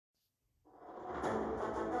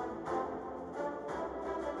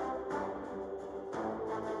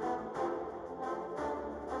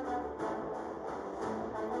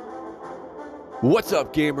What's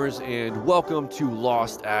up, gamers, and welcome to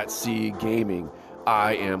Lost at Sea Gaming.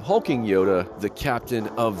 I am Hulking Yoda, the captain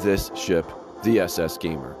of this ship, the SS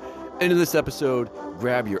Gamer. And in this episode,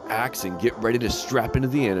 grab your axe and get ready to strap into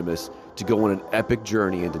the Animus to go on an epic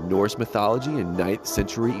journey into Norse mythology and 9th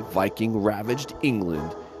century Viking-ravaged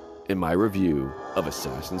England in my review of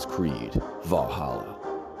Assassin's Creed Valhalla.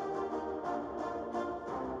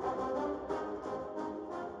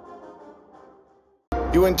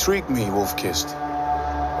 You intrigue me, Wolf-Kissed.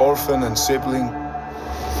 Orphan and sibling,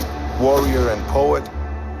 warrior and poet.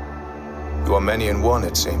 You are many in one,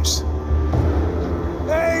 it seems.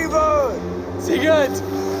 Eivor! Sigurd!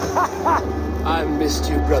 I missed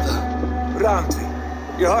you, brother.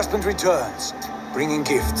 Randvi, your husband returns, bringing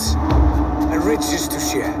gifts and riches to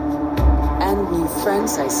share. And new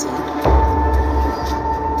friends, I see.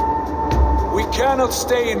 We cannot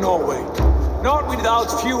stay in Norway, not without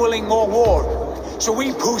fueling more war. So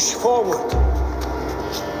we push forward.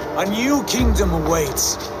 A new kingdom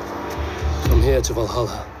awaits. From here to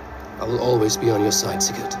Valhalla, I will always be on your side,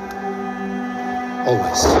 Sigurd.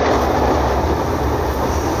 Always.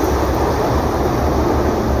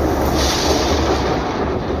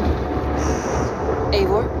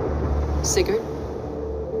 Eivor, Sigurd,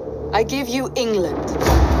 I give you England.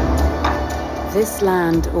 This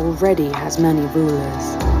land already has many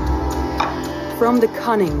rulers. From the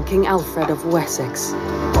cunning King Alfred of Wessex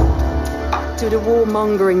to the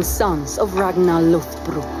warmongering sons of Ragnar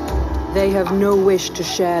Lothbrok, they have no wish to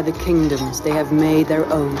share the kingdoms they have made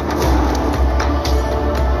their own.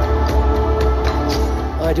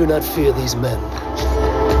 I do not fear these men,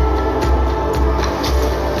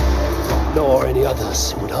 nor any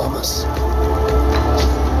others who would harm us.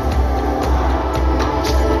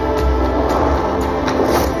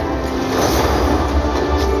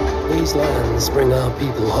 These lands bring our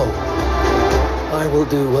people hope. I will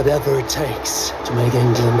do whatever it takes to make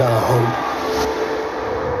England our home.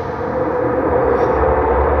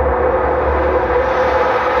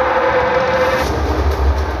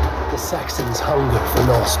 The Saxons hunger for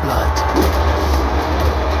Norse blood.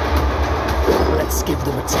 Let's give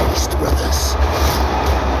them a taste, brothers.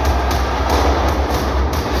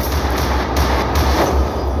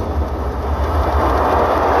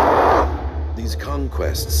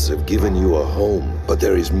 Conquests have given you a home, but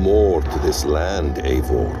there is more to this land,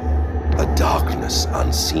 Eivor. A darkness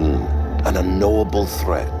unseen, an unknowable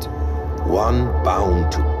threat. One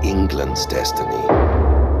bound to England's destiny,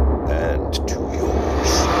 and to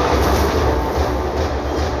yours.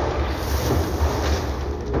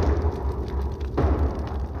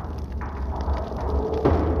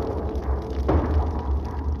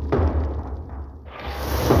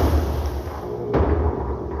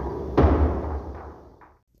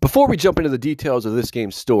 Before we jump into the details of this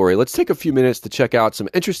game's story, let's take a few minutes to check out some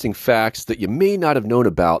interesting facts that you may not have known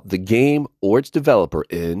about the game or its developer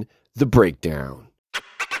in The Breakdown.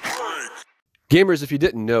 Gamers, if you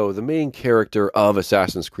didn't know, the main character of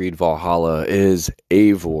Assassin's Creed Valhalla is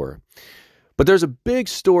Eivor. But there's a big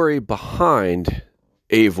story behind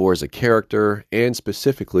Eivor as a character, and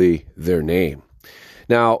specifically their name.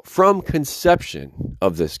 Now, from conception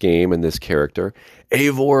of this game and this character,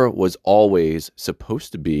 Eivor was always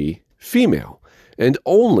supposed to be female, and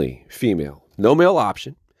only female. No male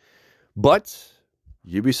option. But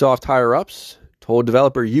Ubisoft higher-ups told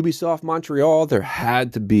developer Ubisoft Montreal there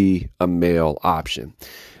had to be a male option.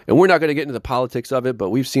 And we're not going to get into the politics of it, but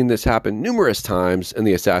we've seen this happen numerous times in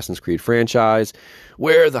the Assassin's Creed franchise,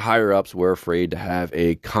 where the higher-ups were afraid to have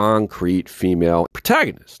a concrete female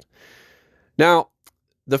protagonist. Now,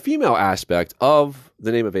 the female aspect of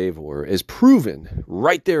the name of Eivor is proven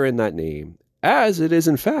right there in that name, as it is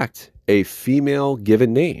in fact a female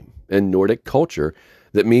given name in Nordic culture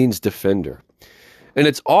that means defender. And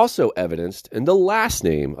it's also evidenced in the last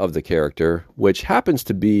name of the character, which happens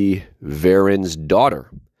to be Varen's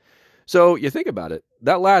daughter. So you think about it,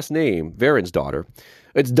 that last name, Varen's daughter,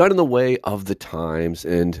 it's done in the way of the times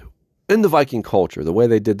and in the Viking culture, the way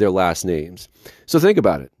they did their last names. So think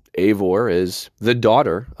about it. Eivor is the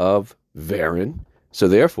daughter of Varen, so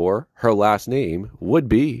therefore her last name would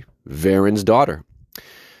be Varen's daughter.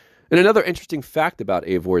 And another interesting fact about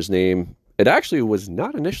Eivor's name, it actually was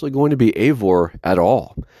not initially going to be Eivor at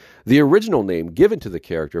all. The original name given to the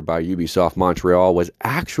character by Ubisoft Montreal was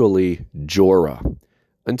actually Jorah,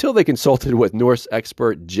 until they consulted with Norse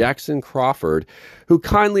expert Jackson Crawford, who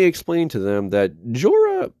kindly explained to them that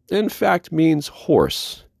Jorah in fact means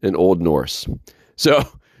horse in Old Norse. So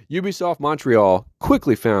Ubisoft Montreal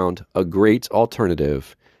quickly found a great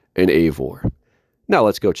alternative in Eivor. Now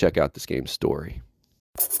let's go check out this game's story.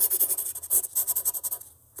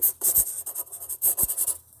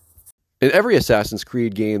 In every Assassin's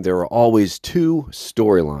Creed game, there are always two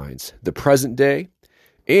storylines: the present day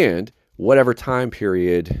and whatever time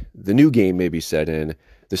period the new game may be set in,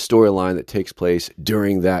 the storyline that takes place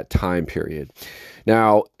during that time period.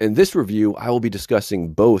 Now, in this review, I will be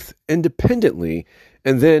discussing both independently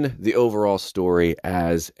and then the overall story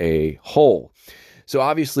as a whole. So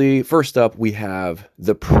obviously, first up, we have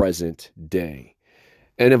the present day.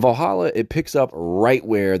 And in Valhalla, it picks up right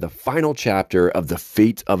where the final chapter of the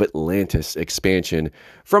Fate of Atlantis expansion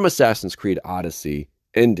from Assassin's Creed Odyssey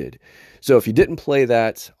ended. So if you didn't play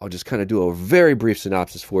that, I'll just kind of do a very brief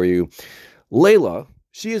synopsis for you. Layla,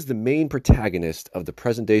 she is the main protagonist of the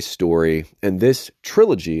present-day story in this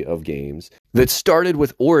trilogy of games that started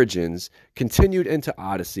with Origins, continued into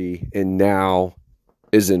Odyssey, and now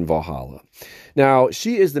is in Valhalla. Now,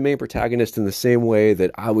 she is the main protagonist in the same way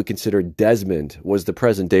that I would consider Desmond was the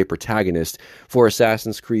present-day protagonist for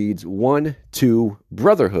Assassin's Creeds 1, 2,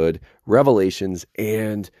 Brotherhood, Revelations,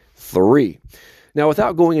 and 3. Now,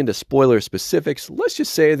 without going into spoiler specifics, let's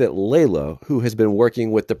just say that Layla, who has been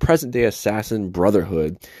working with the present-day assassin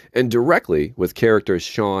Brotherhood and directly with characters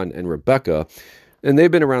Sean and Rebecca, and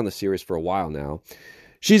they've been around the series for a while now,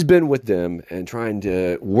 she's been with them and trying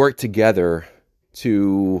to work together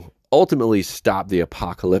to ultimately stop the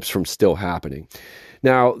apocalypse from still happening.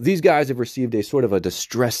 Now, these guys have received a sort of a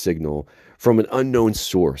distress signal from an unknown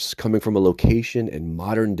source coming from a location in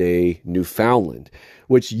modern-day Newfoundland,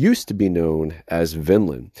 which used to be known as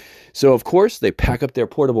Vinland. So, of course, they pack up their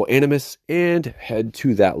portable Animus and head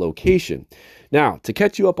to that location. Now, to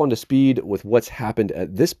catch you up on the speed with what's happened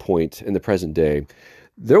at this point in the present day,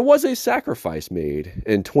 there was a sacrifice made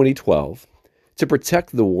in 2012 to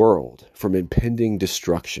protect the world from impending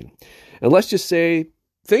destruction. And let's just say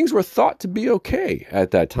things were thought to be okay at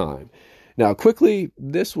that time. Now, quickly,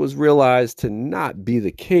 this was realized to not be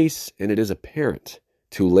the case, and it is apparent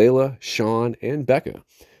to Layla, Sean, and Becca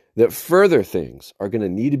that further things are going to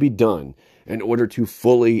need to be done in order to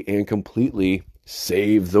fully and completely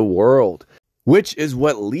save the world, which is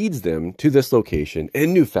what leads them to this location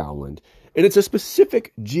in Newfoundland. And it's a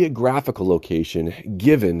specific geographical location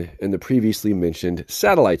given in the previously mentioned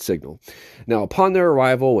satellite signal. Now, upon their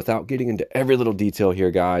arrival, without getting into every little detail here,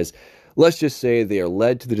 guys, let's just say they are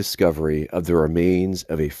led to the discovery of the remains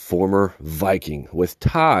of a former Viking with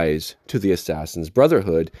ties to the Assassin's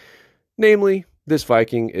Brotherhood. Namely, this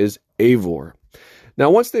Viking is Eivor. Now,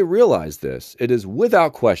 once they realize this, it is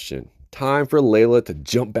without question time for Layla to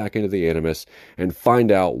jump back into the Animus and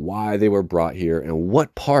find out why they were brought here and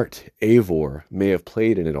what part Eivor may have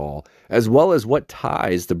played in it all, as well as what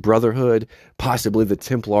ties the Brotherhood, possibly the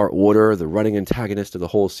Templar Order, the running antagonist of the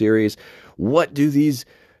whole series. What do these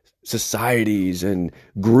societies and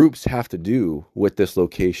groups have to do with this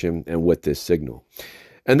location and with this signal?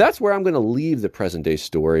 And that's where I'm going to leave the present day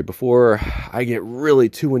story before I get really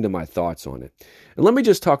too into my thoughts on it. And let me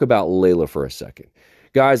just talk about Layla for a second.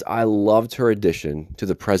 Guys, I loved her addition to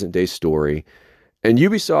the present day story, and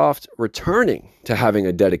Ubisoft returning to having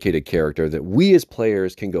a dedicated character that we as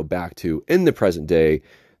players can go back to in the present day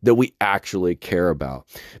that we actually care about.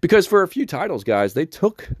 Because for a few titles, guys, they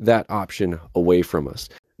took that option away from us.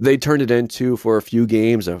 They turned it into, for a few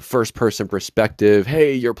games, a first-person perspective.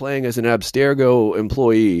 Hey, you're playing as an Abstergo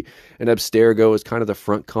employee, and Abstergo is kind of the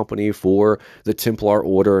front company for the Templar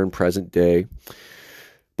Order in present day.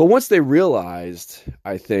 But once they realized,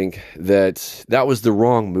 I think, that that was the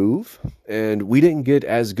wrong move, and we didn't get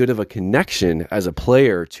as good of a connection as a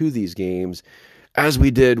player to these games as we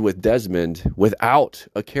did with Desmond without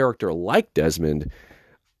a character like Desmond,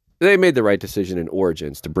 they made the right decision in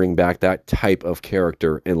Origins to bring back that type of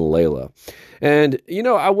character in Layla. And, you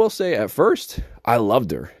know, I will say at first, I loved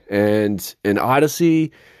her. And in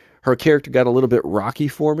Odyssey, her character got a little bit rocky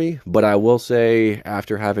for me, but I will say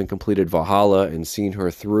after having completed Valhalla and seen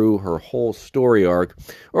her through her whole story arc,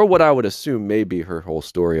 or what I would assume may be her whole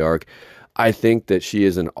story arc, I think that she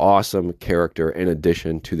is an awesome character in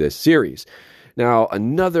addition to this series. Now,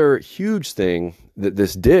 another huge thing that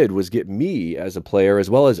this did was get me as a player,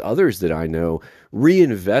 as well as others that I know,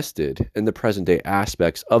 reinvested in the present day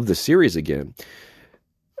aspects of the series again.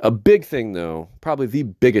 A big thing, though, probably the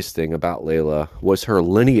biggest thing about Layla, was her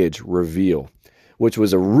lineage reveal, which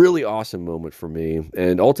was a really awesome moment for me.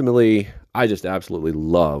 And ultimately, I just absolutely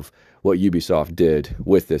love what Ubisoft did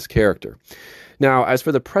with this character. Now, as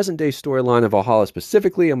for the present-day storyline of Valhalla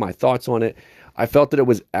specifically and my thoughts on it, I felt that it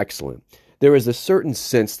was excellent. There was a certain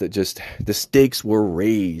sense that just the stakes were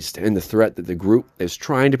raised and the threat that the group is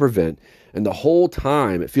trying to prevent. And the whole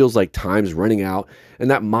time, it feels like time's running out. And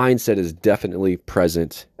that mindset is definitely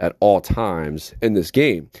present at all times in this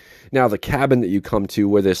game. Now, the cabin that you come to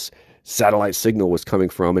where this satellite signal was coming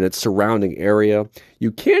from and its surrounding area.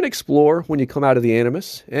 You can explore when you come out of the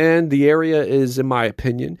Animus, and the area is, in my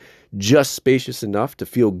opinion, just spacious enough to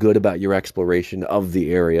feel good about your exploration of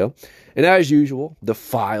the area. And as usual, the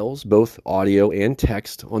files, both audio and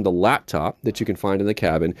text, on the laptop that you can find in the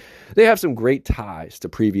cabin, they have some great ties to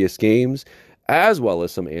previous games, as well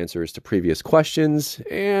as some answers to previous questions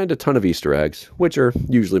and a ton of Easter eggs, which are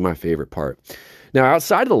usually my favorite part. Now,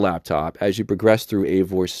 outside of the laptop, as you progress through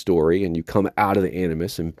Eivor's story and you come out of the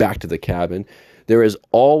Animus and back to the cabin, there is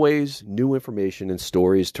always new information and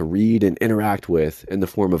stories to read and interact with in the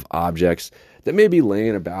form of objects that may be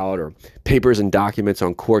laying about or papers and documents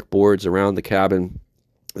on cork boards around the cabin.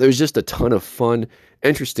 There's just a ton of fun,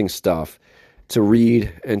 interesting stuff to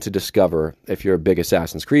read and to discover if you're a big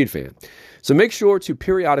Assassin's Creed fan. So make sure to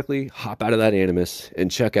periodically hop out of that Animus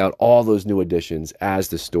and check out all those new additions as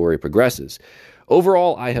the story progresses.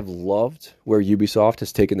 Overall, I have loved where Ubisoft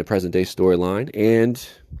has taken the present-day storyline, and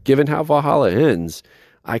given how Valhalla ends,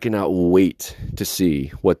 I cannot wait to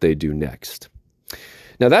see what they do next.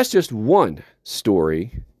 Now, that's just one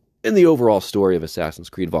story in the overall story of Assassin's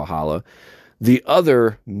Creed Valhalla. The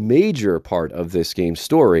other major part of this game's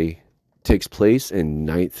story takes place in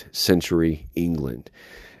 9th century England,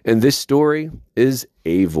 and this story is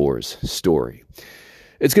Eivor's story.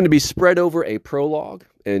 It's going to be spread over a prologue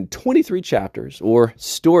and 23 chapters, or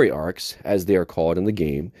story arcs, as they are called in the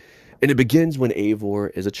game. And it begins when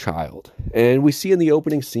Eivor is a child. And we see in the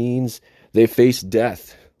opening scenes, they face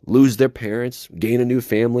death, lose their parents, gain a new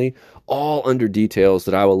family, all under details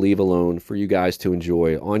that I will leave alone for you guys to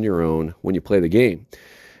enjoy on your own when you play the game.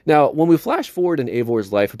 Now, when we flash forward in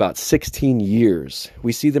Eivor's life about 16 years,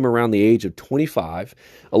 we see them around the age of 25,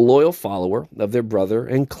 a loyal follower of their brother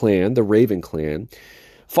and clan, the Raven clan,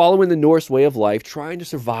 following the Norse way of life, trying to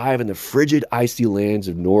survive in the frigid, icy lands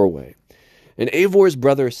of Norway. And Eivor's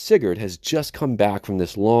brother Sigurd has just come back from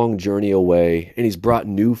this long journey away, and he's brought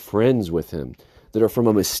new friends with him that are from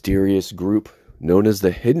a mysterious group known as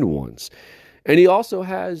the Hidden Ones. And he also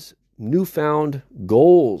has newfound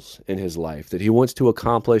goals in his life that he wants to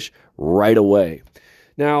accomplish right away.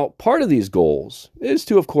 Now, part of these goals is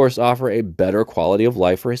to, of course, offer a better quality of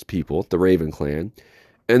life for his people, the Raven clan,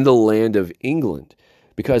 and the land of England,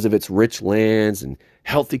 because of its rich lands and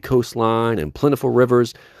healthy coastline and plentiful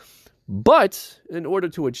rivers. But in order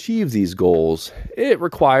to achieve these goals, it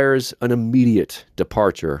requires an immediate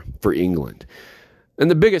departure for England.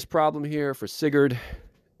 And the biggest problem here for Sigurd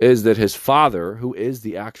is that his father, who is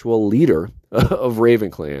the actual leader of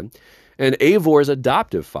Raven Clan, and Eivor's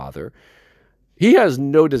adoptive father, he has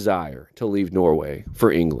no desire to leave Norway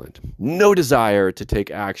for England. No desire to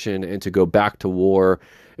take action and to go back to war.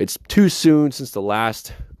 It's too soon since the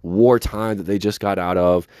last wartime that they just got out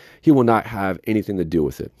of. He will not have anything to do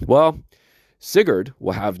with it. Well, Sigurd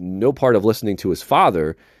will have no part of listening to his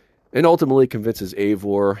father, and ultimately convinces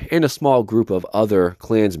Eivor and a small group of other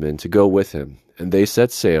clansmen to go with him. And they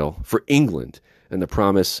set sail for England and the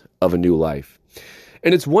promise of a new life.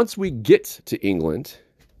 And it's once we get to England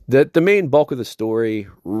that the main bulk of the story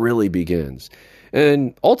really begins.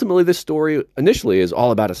 And ultimately, this story initially is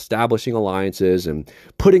all about establishing alliances and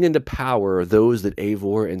putting into power those that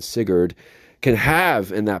Eivor and Sigurd can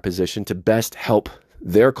have in that position to best help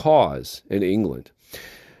their cause in England.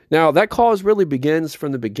 Now, that cause really begins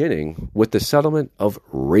from the beginning with the settlement of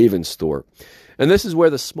Ravensthorpe. And this is where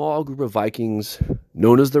the small group of Vikings,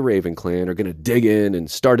 known as the Raven Clan, are going to dig in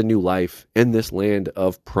and start a new life in this land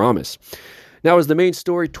of promise. Now, as the main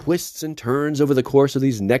story twists and turns over the course of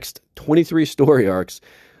these next 23 story arcs,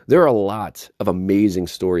 there are a lot of amazing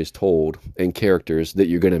stories told and characters that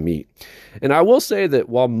you're going to meet. And I will say that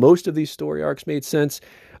while most of these story arcs made sense,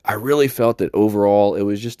 I really felt that overall it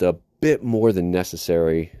was just a bit more than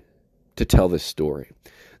necessary to tell this story.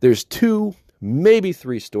 There's 2, maybe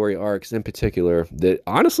 3 story arcs in particular that,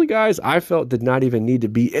 honestly, guys, I felt did not even need to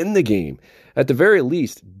be in the game. At the very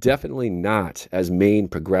least, definitely not as main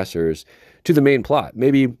progressors to the main plot.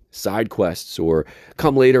 Maybe side quests or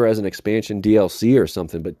come later as an expansion DLC or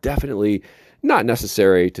something, but definitely not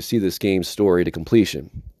necessary to see this game's story to completion.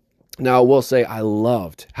 Now, I will say I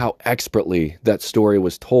loved how expertly that story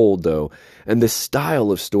was told, though, and the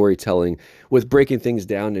style of storytelling with breaking things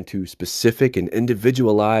down into specific and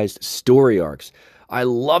individualized story arcs. I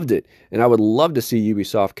loved it, and I would love to see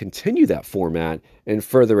Ubisoft continue that format in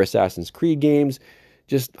further Assassin's Creed games,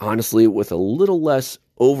 just honestly with a little less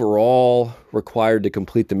overall required to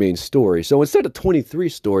complete the main story. So instead of 23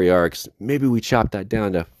 story arcs, maybe we chop that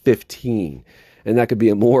down to 15, and that could be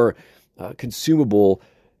a more consumable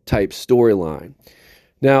type storyline.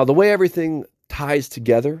 Now, the way everything ties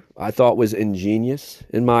together, I thought was ingenious,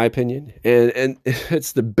 in my opinion. And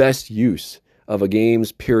it's the best use of a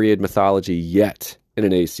game's period mythology yet in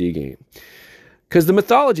an AC game. Because the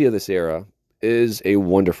mythology of this era is a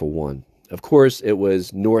wonderful one. Of course, it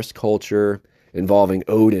was Norse culture involving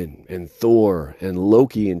Odin and Thor and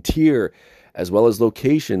Loki and Tyr, as well as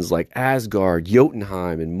locations like Asgard,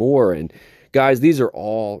 Jotunheim, and more. And guys, these are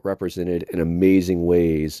all represented in amazing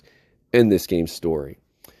ways in this game's story.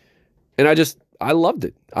 And I loved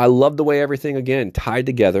it. I loved the way everything, again, tied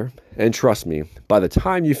together. And trust me, by the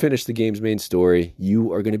time you finish the game's main story,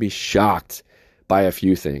 you are going to be shocked by a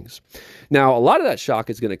few things. Now, a lot of that shock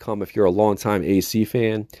is going to come if you're a longtime AC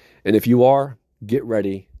fan. And if you are, get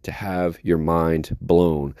ready to have your mind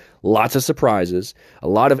blown. Lots of surprises, a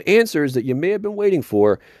lot of answers that you may have been waiting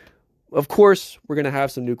for. Of course, we're going to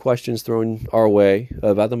have some new questions thrown our way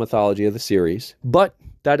about the mythology of the series, but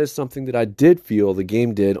that is something that I did feel the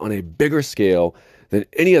game did on a bigger scale than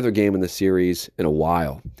any other game in the series in a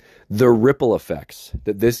while. The ripple effects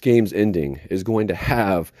that this game's ending is going to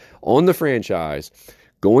have on the franchise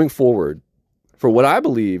going forward for what I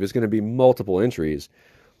believe is going to be multiple entries,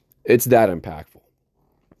 it's that impactful.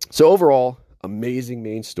 So overall, amazing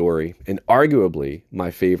main story and arguably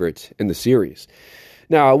my favorite in the series.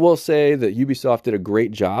 Now, I will say that Ubisoft did a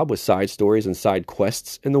great job with side stories and side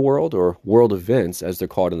quests in the world, or world events as they're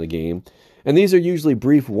called in the game. And these are usually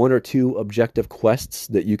brief 1 or 2 objective quests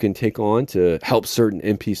that you can take on to help certain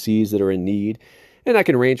NPCs that are in need. And that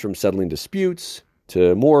can range from settling disputes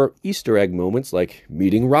to more Easter egg moments like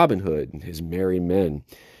meeting Robin Hood and his merry men.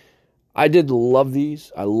 I did love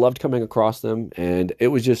these. I loved coming across them, and it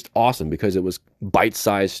was just awesome because it was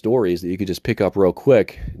bite-sized stories that you could just pick up real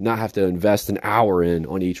quick, not have to invest an hour in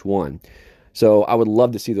on each one. So I would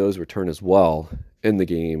love to see those return as well in the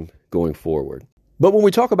game going forward. But when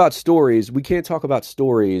we talk about stories, we can't talk about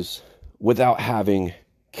stories without having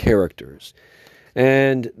characters.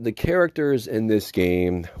 And the characters in this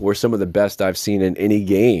game were some of the best I've seen in any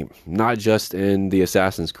game, not just in the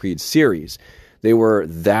Assassin's Creed series. They were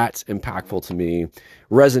that impactful to me,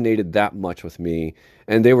 resonated that much with me,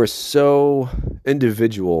 and they were so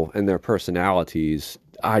individual in their personalities.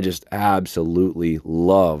 I just absolutely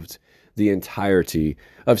loved the entirety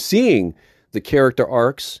of seeing the character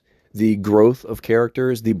arcs, the growth of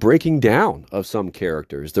characters, the breaking down of some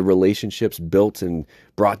characters, the relationships built and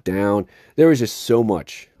brought down. There was just so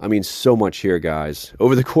much. I mean, so much here, guys,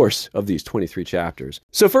 over the course of these 23 chapters.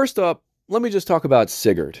 So first up, let me just talk about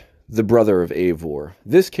Sigurd, the brother of Eivor.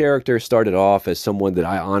 This character started off as someone that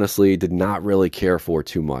I honestly did not really care for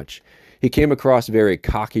too much. He came across very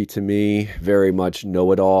cocky to me, very much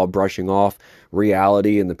know-it-all, brushing off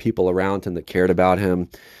reality and the people around him that cared about him.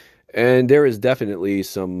 And there is definitely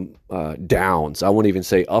some downs. I won't even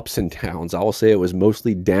say ups and downs. I will say it was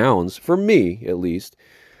mostly downs, for me at least,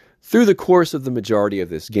 through the course of the majority of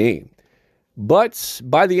this game. But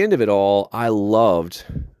by the end of it all, I loved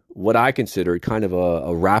what I considered kind of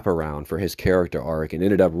a wraparound for his character arc, and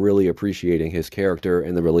ended up really appreciating his character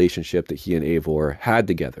and the relationship that he and Eivor had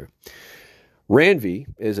together. Randvi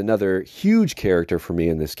is another huge character for me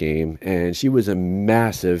in this game, and she was a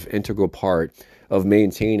massive, integral part of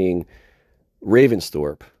maintaining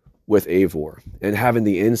Ravensthorpe with Eivor and having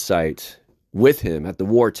the insight with him at the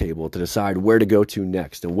war table to decide where to go to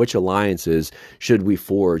next and which alliances should we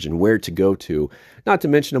forge and where to go to, not to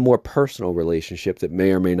mention a more personal relationship that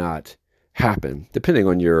may or may not happen, depending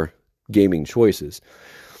on your gaming choices.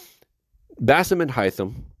 Basim and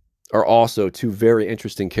Hytham are also two very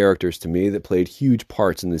interesting characters to me that played huge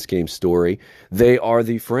parts in this game's story. They are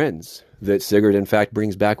the friends that Sigurd, in fact,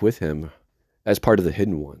 brings back with him as part of the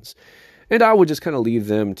Hidden Ones. And I would just kind of leave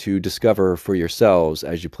them to discover for yourselves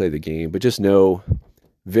as you play the game, but just know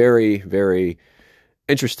very, very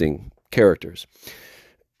interesting characters.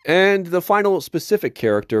 And the final specific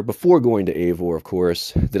character, before going to Eivor, of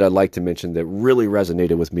course, that I'd like to mention that really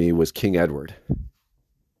resonated with me was King Edward.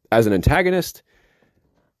 As an antagonist,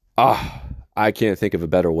 I can't think of a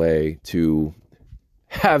better way to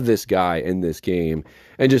have this guy in this game.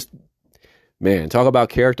 And just, man, talk about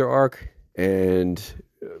character arc and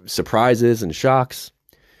surprises and shocks.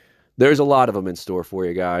 There's a lot of them in store for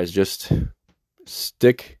you guys. Just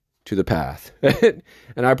stick to the path.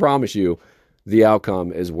 And I promise you, the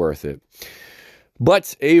outcome is worth it.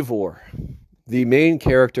 But Eivor, the main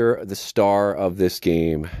character, the star of this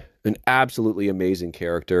game, an absolutely amazing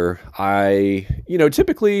character. I,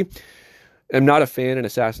 typically am not a fan in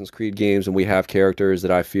Assassin's Creed games when we have characters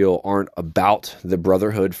that I feel aren't about the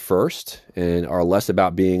Brotherhood first and are less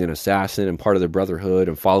about being an assassin and part of the Brotherhood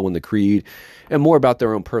and following the creed and more about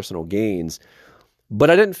their own personal gains.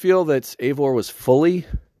 But I didn't feel that Eivor was fully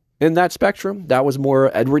in that spectrum. That was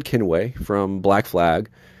more Edward Kenway from Black Flag.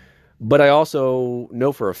 But I also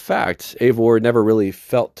know for a fact, Eivor never really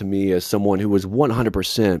felt to me as someone who was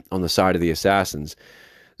 100% on the side of the assassins.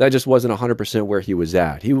 That just wasn't 100% where he was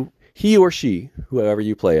at. He or she, whoever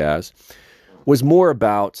you play as, was more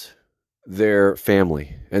about their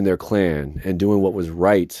family and their clan and doing what was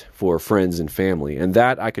right for friends and family. And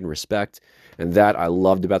that I can respect, and that I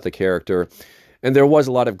loved about the character. And there was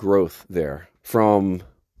a lot of growth there from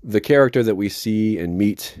the character that we see and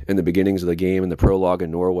meet in the beginnings of the game in the prologue in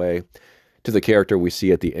Norway to the character we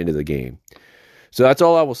see at the end of the game. So that's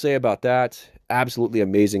all I will say about that. Absolutely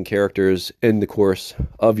amazing characters in the course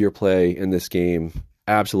of your play in this game.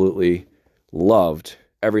 Absolutely loved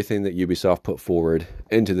everything that Ubisoft put forward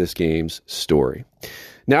into this game's story.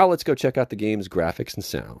 Now let's go check out the game's graphics and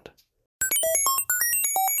sound.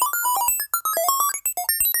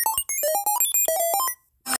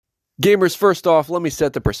 Gamers, first off, let me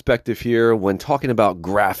set the perspective here when talking about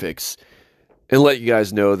graphics and let you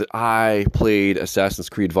guys know that I played Assassin's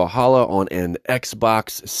Creed Valhalla on an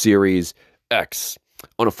Xbox Series X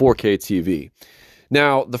on a 4K TV.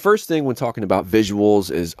 Now, the first thing when talking about visuals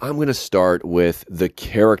is I'm going to start with the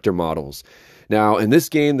character models. Now, in this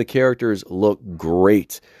game, the characters look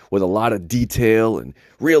great with a lot of detail and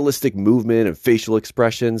realistic movement and facial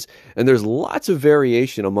expressions. And there's lots of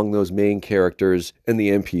variation among those main characters and the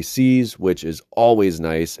NPCs, which is always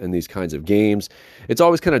nice in these kinds of games. It's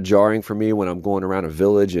always kind of jarring for me when I'm going around a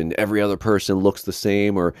village and every other person looks the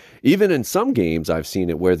same, or even in some games I've seen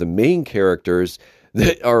it where the main characters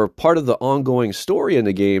that are part of the ongoing story in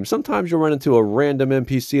the game, sometimes you'll run into a random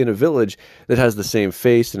NPC in a village that has the same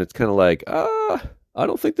face, and it's kind of like, I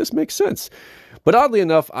don't think this makes sense. But oddly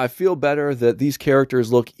enough, I feel better that these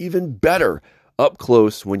characters look even better up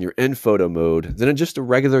close when you're in photo mode than in just a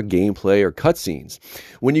regular gameplay or cutscenes.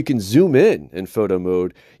 When you can zoom in photo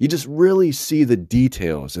mode, you just really see the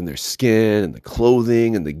details in their skin and the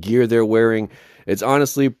clothing and the gear they're wearing. It's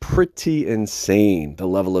honestly pretty insane, the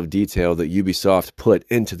level of detail that Ubisoft put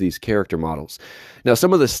into these character models. Now,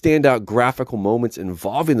 some of the standout graphical moments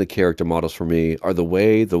involving the character models for me are the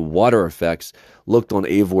way the water effects looked on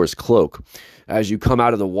Eivor's cloak. As you come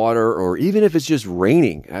out of the water, or even if it's just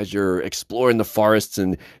raining, as you're exploring the forests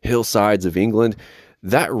and hillsides of England,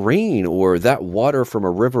 that rain or that water from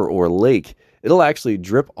a river or lake, it'll actually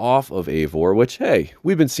drip off of Eivor, which, hey,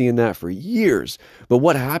 we've been seeing that for years. But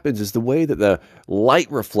what happens is the way that the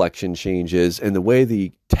light reflection changes and the way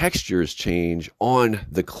the textures change on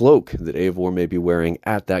the cloak that Eivor may be wearing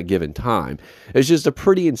at that given time. It's just a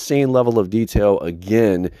pretty insane level of detail,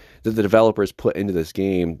 again, that the developers put into this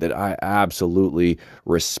game that I absolutely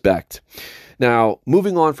respect. Now,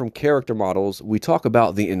 moving on from character models, we talk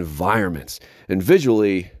about the environments. And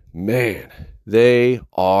visually, man, they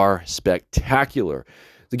are spectacular.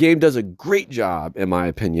 The game does a great job, in my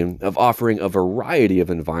opinion, of offering a variety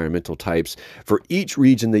of environmental types for each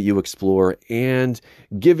region that you explore and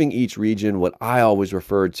giving each region what I always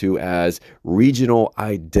referred to as regional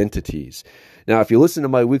identities. Now, if you listen to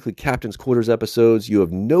my weekly Captain's Quarters episodes, you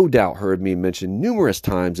have no doubt heard me mention numerous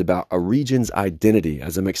times about a region's identity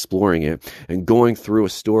as I'm exploring it and going through a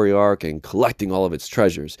story arc and collecting all of its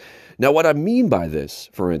treasures. Now, what I mean by this,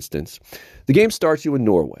 for instance, the game starts you in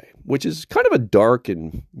Norway, which is kind of a dark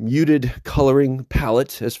and muted coloring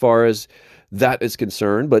palette as far as that is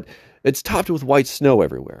concerned, but it's topped with white snow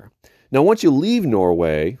everywhere. Now, once you leave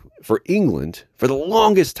Norway for England, for the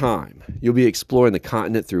longest time, you'll be exploring the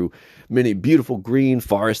continent through many beautiful green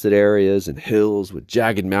forested areas and hills with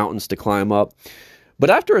jagged mountains to climb up. But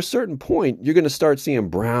after a certain point, you're going to start seeing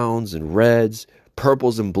browns and reds,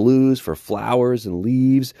 purples and blues for flowers and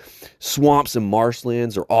leaves. Swamps and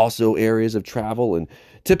marshlands are also areas of travel and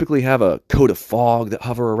typically have a coat of fog that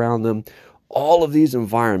hover around them. All of these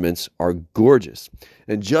environments are gorgeous.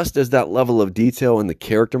 And just as that level of detail in the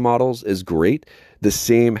character models is great, the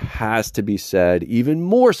same has to be said, even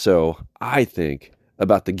more so, I think,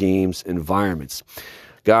 about the game's environments.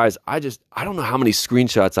 Guys, I don't know how many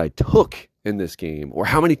screenshots I took in this game or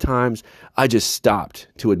how many times I just stopped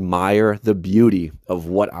to admire the beauty of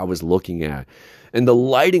what I was looking at. And the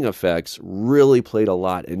lighting effects really played a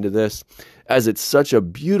lot into this, as it's such a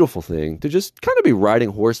beautiful thing to just kind of be riding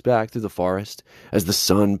horseback through the forest as the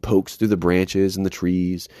sun pokes through the branches and the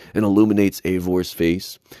trees and illuminates Eivor's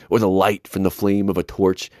face, or the light from the flame of a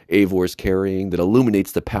torch Eivor's carrying that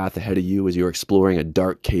illuminates the path ahead of you as you're exploring a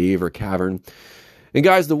dark cave or cavern. And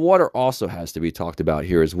guys, the water also has to be talked about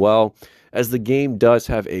here as well, as the game does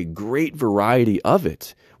have a great variety of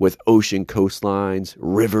it, with ocean coastlines,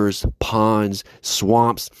 rivers, ponds,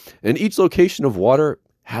 swamps, and each location of water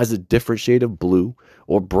has a different shade of blue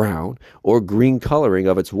or brown or green coloring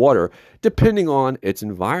of its water depending on its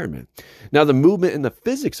environment. Now, the movement and the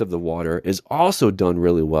physics of the water is also done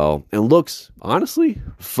really well and looks, honestly,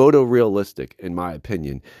 photorealistic in my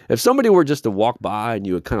opinion. If somebody were just to walk by and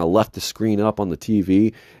you had kind of left the screen up on the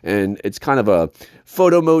TV and it's kind of a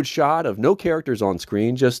photo mode shot of no characters on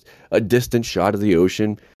screen, just a distant shot of the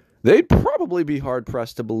ocean, they'd probably be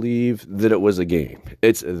hard-pressed to believe that it was a game.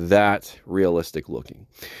 It's that realistic looking.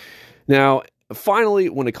 Now, finally,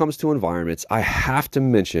 when it comes to environments, I have to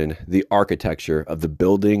mention the architecture of the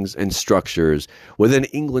buildings and structures within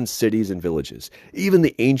England's cities and villages, even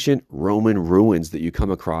the ancient Roman ruins that you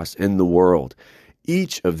come across in the world.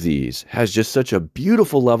 Each of these has just such a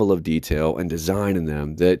beautiful level of detail and design in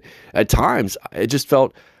them that at times it just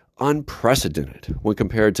felt unprecedented when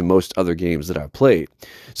compared to most other games that I've played.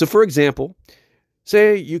 So for example,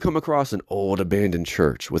 say you come across an old abandoned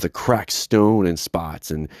church with a cracked stone in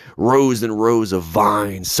spots and rows of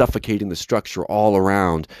vines suffocating the structure all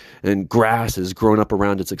around, and grass has grown up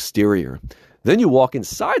around its exterior. Then you walk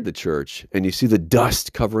inside the church and you see the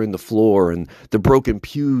dust covering the floor and the broken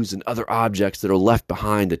pews and other objects that are left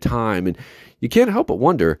behind at time, and you can't help but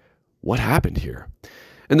wonder, what happened here?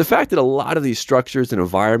 And the fact that a lot of these structures and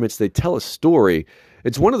environments, they tell a story,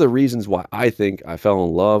 it's one of the reasons why I think I fell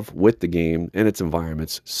in love with the game and its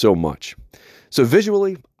environments so much. So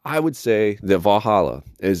visually, I would say that Valhalla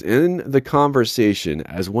is in the conversation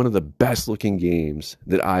as one of the best looking games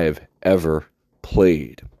that I have ever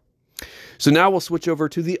played. So now we'll switch over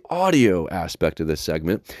to the audio aspect of this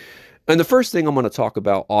segment. And the first thing I'm going to talk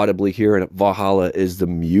about audibly here in Valhalla is the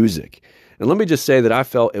music. And let me just say that I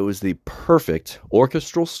felt it was the perfect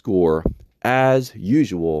orchestral score as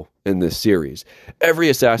usual in this series. Every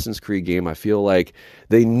Assassin's Creed game, I feel like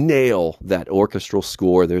they nail that orchestral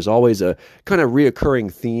score. There's always a kind of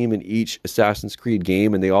reoccurring theme in each Assassin's Creed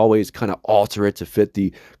game, and they always kind of alter it to fit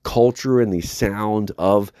the culture and the sound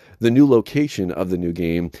of the new location of the new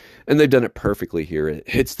game. And they've done it perfectly here. It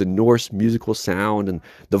hits the Norse musical sound and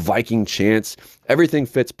the Viking chants. Everything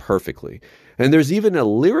fits perfectly. And there's even a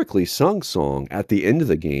lyrically sung song at the end of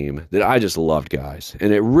the game that I just loved, guys.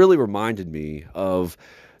 And it really reminded me of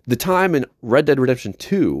the time in Red Dead Redemption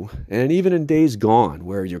 2 and even in Days Gone,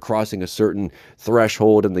 where you're crossing a certain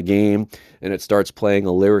threshold in the game and it starts playing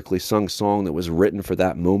a lyrically sung song that was written for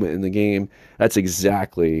that moment in the game. That's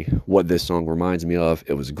exactly what this song reminds me of.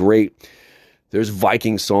 It was great. There's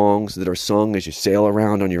Viking songs that are sung as you sail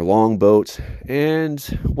around on your longboat, and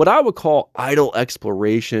what I would call idle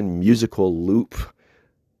exploration musical loop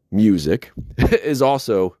music is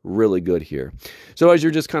also really good here. So as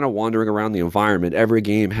you're just kind of wandering around the environment, every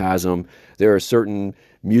game has them. There are certain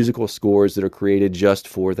musical scores that are created just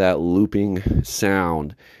for that looping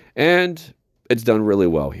sound, and it's done really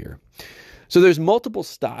well here. So there's multiple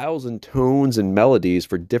styles and tones and melodies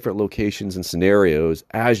for different locations and scenarios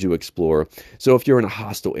as you explore. So if you're in a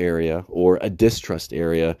hostile area or a distrust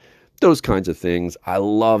area, those kinds of things, I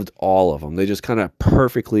loved all of them. They just kind of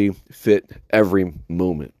perfectly fit every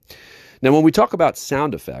moment. Now, when we talk about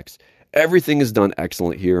sound effects, everything is done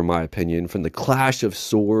excellent here, in my opinion, from the clash of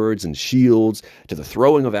swords and shields to the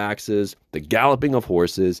throwing of axes, the galloping of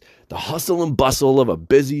horses, the hustle and bustle of a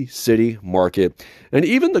busy city market, and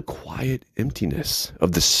even the quiet emptiness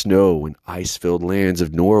of the snow and ice-filled lands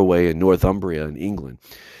of Norway and Northumbria in England.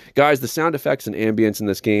 Guys, the sound effects and ambience in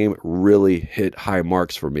this game really hit high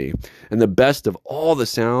marks for me. And the best of all the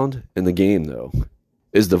sound in the game, though,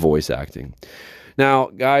 is the voice acting. Now,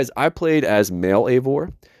 guys, I played as male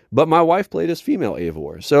Eivor, but my wife played as female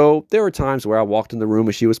Eivor. So there were times where I walked in the room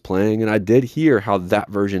as she was playing, and I did hear how that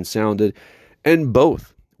version sounded, and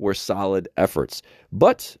both were solid efforts.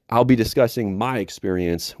 But I'll be discussing my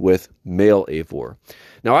experience with male Eivor.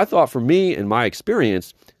 Now, I thought for me and my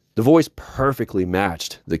experience, the voice perfectly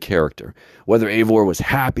matched the character. Whether Eivor was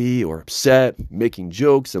happy or upset, making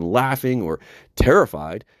jokes and laughing, or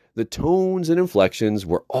terrified, the tones and inflections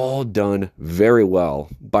were all done very well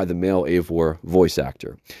by the male Eivor voice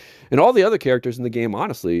actor. And all the other characters in the game,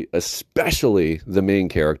 honestly, especially the main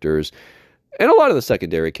characters, and a lot of the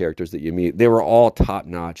secondary characters that you meet, they were all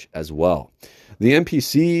top-notch as well. The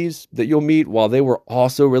NPCs that you'll meet, while they were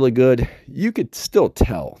also really good, you could still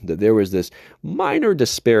tell that there was this minor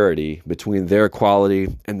disparity between their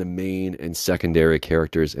quality and the main and secondary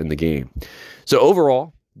characters in the game. So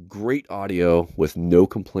overall, great audio with no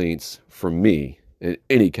complaints from me in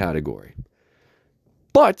any category.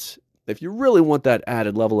 But if you really want that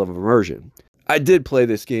added level of immersion, I did play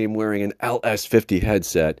this game wearing an LS50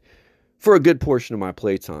 headset for a good portion of my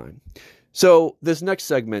playtime. So this next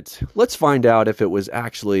segment, let's find out if it was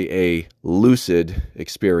actually a lucid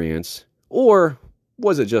experience or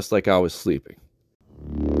was it just like I was sleeping?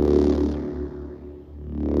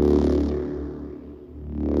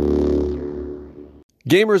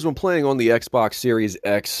 Gamers, when playing on the Xbox Series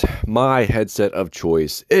X, my headset of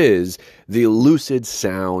choice is the Lucid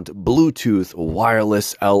Sound Bluetooth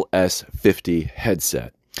Wireless LS50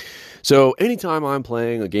 headset. So anytime I'm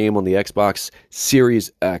playing a game on the Xbox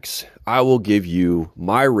Series X, I will give you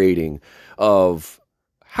my rating of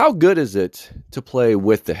how good is it to play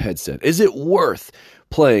with the headset. Is it worth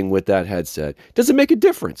playing with that headset? Does it make a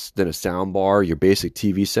difference than a soundbar, your basic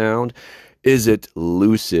TV sound? Is it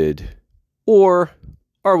lucid, or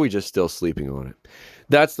are we just still sleeping on it?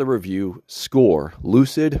 That's the review score,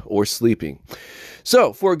 lucid or sleeping.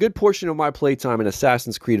 So for a good portion of my playtime in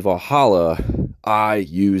Assassin's Creed Valhalla, I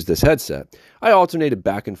used this headset. I alternated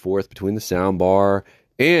back and forth between the soundbar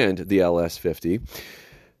and the LS50.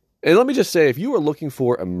 And let me just say, if you are looking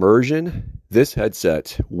for immersion, this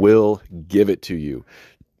headset will give it to you.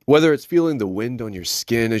 Whether it's feeling the wind on your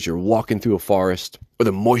skin as you're walking through a forest, or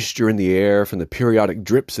the moisture in the air from the periodic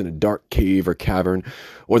drips in a dark cave or cavern,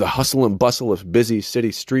 or the hustle and bustle of busy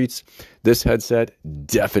city streets, this headset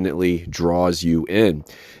definitely draws you in.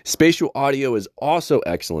 Spatial audio is also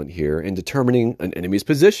excellent here in determining an enemy's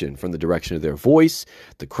position from the direction of their voice,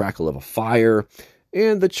 the crackle of a fire,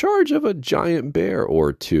 and the charge of a giant bear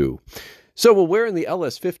or two. So will wearing the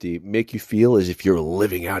LS50 make you feel as if you're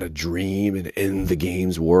living out a dream and in the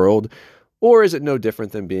game's world? Or is it no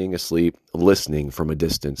different than being asleep, listening from a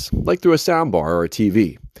distance, like through a soundbar or a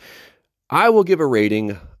TV? I will give a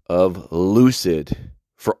rating of lucid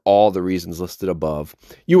for all the reasons listed above.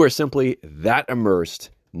 You are simply that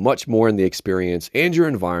immersed, much more in the experience and your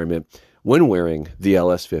environment when wearing the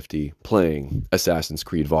LS50 playing Assassin's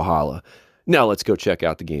Creed Valhalla. Now let's go check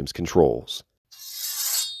out the game's controls.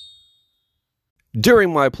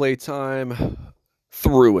 During my playtime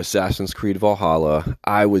through Assassin's Creed Valhalla,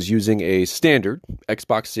 I was using a standard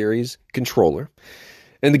Xbox Series controller.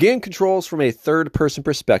 And the game controls from a third-person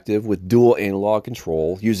perspective with dual analog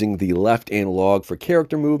control, using the left analog for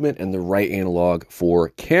character movement and the right analog for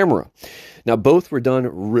camera. Now, both were done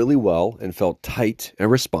really well and felt tight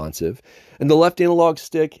and responsive. And the left analog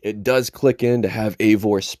stick, it does click in to have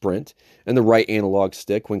Eivor sprint, and the right analog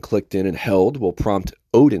stick, when clicked in and held, will prompt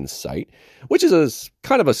Odin's sight, which is a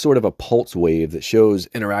kind of a sort of a pulse wave that shows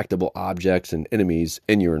interactable objects and enemies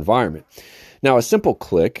in your environment. Now, a simple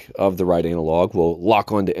click of the right analog will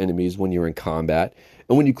lock onto enemies when you're in combat,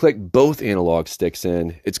 and when you click both analog sticks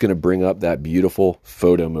in, it's going to bring up that beautiful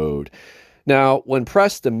photo mode. Now, when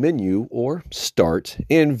pressed, the menu or start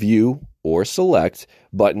and view or select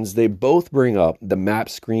buttons, they both bring up the map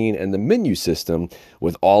screen and the menu system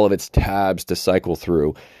with all of its tabs to cycle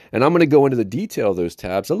through. And I'm going to go into the detail of those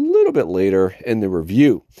tabs a little bit later in the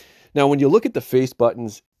review. Now, when you look at the face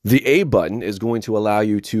buttons, the A button is going to allow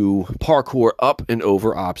you to parkour up and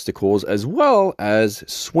over obstacles, as well as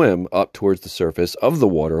swim up towards the surface of the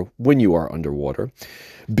water when you are underwater.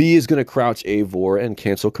 B is going to crouch Eivor and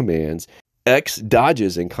cancel commands. X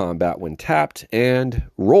dodges in combat when tapped and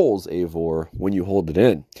rolls Eivor when you hold it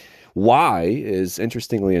in. Y is,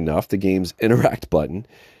 interestingly enough, the game's interact button.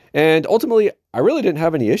 And ultimately, I really didn't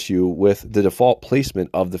have any issue with the default placement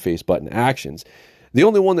of the face button actions. The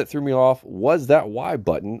only one that threw me off was that Y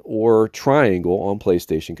button or triangle on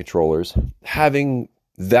PlayStation controllers, having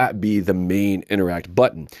that be the main interact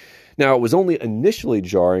button. Now, it was only initially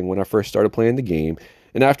jarring when I first started playing the game,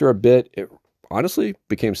 and after a bit, it honestly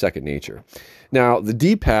became second nature. Now, the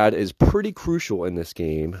D-pad is pretty crucial in this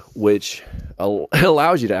game, which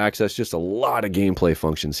allows you to access just a lot of gameplay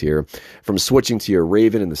functions here, from switching to your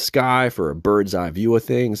Raven in the sky for a bird's eye view of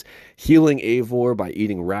things, healing Eivor by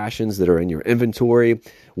eating rations that are in your inventory,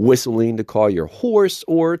 whistling to call your horse,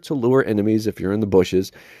 or to lure enemies if you're in the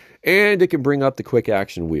bushes. And it can bring up the quick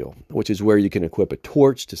action wheel, which is where you can equip a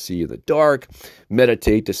torch to see in the dark,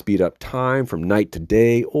 meditate to speed up time from night to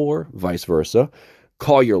day, or vice versa,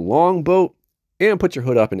 call your longboat, and put your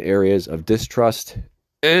hood up in areas of distrust,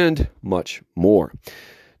 and much more.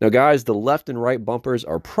 Now, guys, the left and right bumpers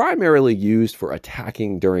are primarily used for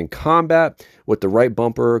attacking during combat, with the right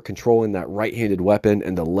bumper controlling that right-handed weapon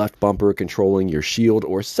and the left bumper controlling your shield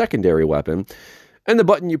or secondary weapon, and the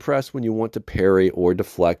button you press when you want to parry or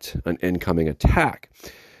deflect an incoming attack.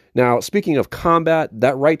 Now, speaking of combat,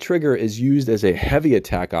 that right trigger is used as a heavy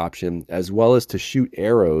attack option, as well as to shoot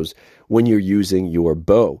arrows when you're using your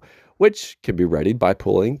bow, which can be readied by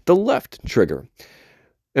pulling the left trigger.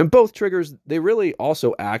 And both triggers, they really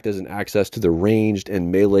also act as an access to the ranged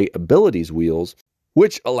and melee abilities wheels,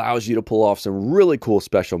 which allows you to pull off some really cool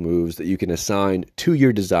special moves that you can assign to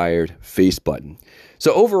your desired face button.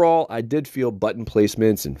 So overall, I did feel button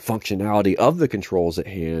placements and functionality of the controls at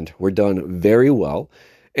hand were done very well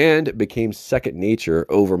and became second nature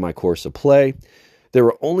over my course of play. There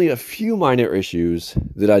were only a few minor issues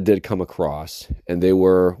that I did come across, and they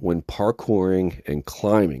were when parkouring and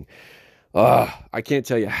climbing. I can't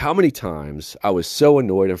tell you how many times I was so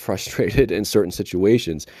annoyed and frustrated in certain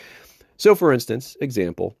situations. So for instance,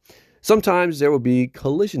 sometimes there will be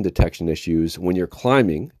collision detection issues when you're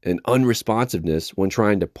climbing and unresponsiveness when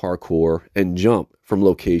trying to parkour and jump from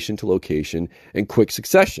location to location in quick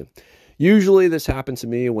succession. Usually this happens to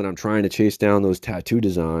me when I'm trying to chase down those tattoo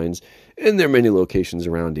designs, and there are many locations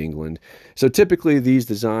around England. So typically these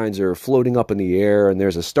designs are floating up in the air, and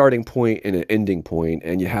there's a starting point and an ending point,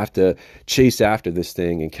 and you have to chase after this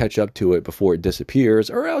thing and catch up to it before it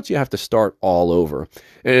disappears, or else you have to start all over.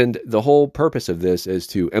 And the whole purpose of this is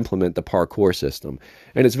to implement the parkour system.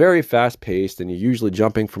 And it's very fast-paced, and you're usually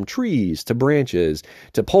jumping from trees to branches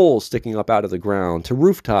to poles sticking up out of the ground to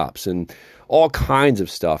rooftops and all kinds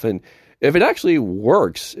of stuff. And if it actually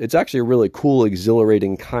works, it's actually a really cool,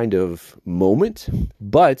 exhilarating kind of moment.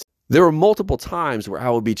 But there were multiple times where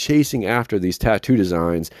I would be chasing after these tattoo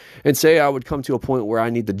designs, and say I would come to a point where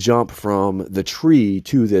I need to jump from the tree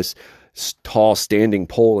to this tall standing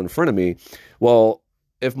pole in front of me. Well,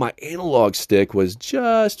 if my analog stick was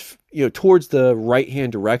just, towards the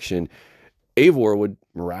right-hand direction, Eivor would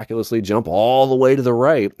miraculously jump all the way to the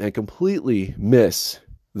right and completely miss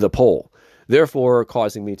the pole, therefore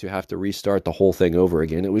causing me to have to restart the whole thing over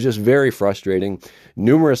again. It was just very frustrating.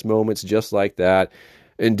 Numerous moments just like that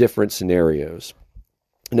in different scenarios.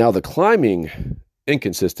 Now, the climbing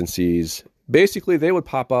inconsistencies, basically they would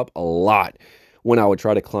pop up a lot when I would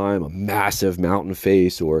try to climb a massive mountain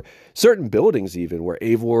face or certain buildings even, where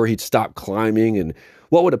Eivor, he'd stop climbing and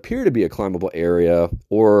what would appear to be a climbable area,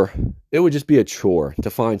 or it would just be a chore to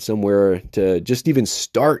find somewhere to just even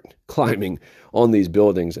start climbing on these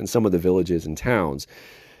buildings and some of the villages and towns.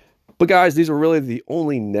 But guys, these were really the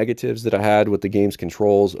only negatives that I had with the game's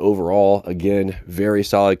controls. Overall, again, very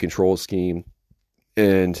solid control scheme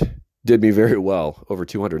and did me very well over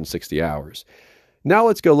 260 hours. Now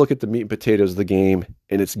let's go look at the meat and potatoes of the game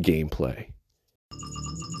and its gameplay.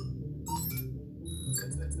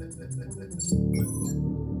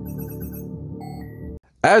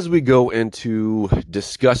 As we go into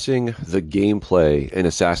discussing the gameplay in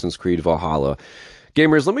Assassin's Creed Valhalla,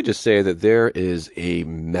 gamers, let me just say that there is a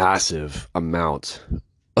massive amount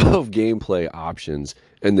of gameplay options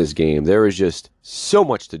in this game. There is just so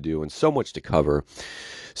much to do and so much to cover,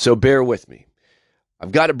 so bear with me.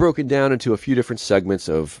 I've got it broken down into a few different segments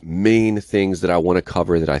of main things that I want to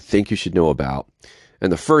cover that I think you should know about.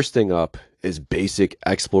 And the first thing up is basic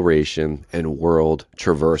exploration and world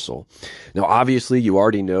traversal. Now, obviously, you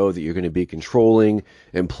already know that you're going to be controlling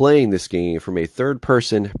and playing this game from a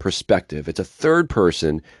third-person perspective. It's a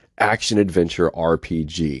third-person action-adventure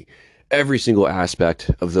RPG. Every single aspect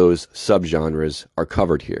of those subgenres are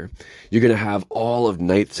covered here. You're going to have all of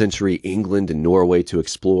 9th century England and Norway to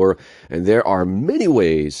explore, and there are many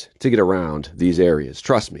ways to get around these areas.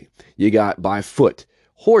 Trust me. You got by foot,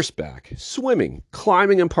 horseback, swimming,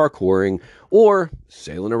 climbing and parkouring, or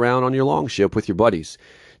sailing around on your longship with your buddies.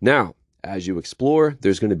 Now, as you explore,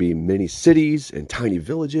 there's going to be many cities and tiny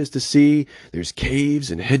villages to see. There's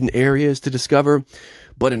caves and hidden areas to discover.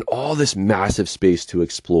 But in all this massive space to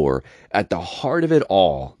explore, at the heart of it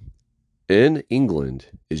all, in England,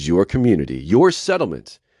 is your community, your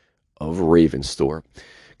settlement of Ravensthorpe.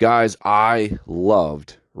 Guys, I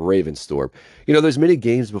loved Ravensthorpe. There's many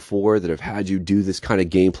games before that have had you do this kind of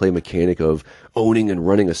gameplay mechanic of owning and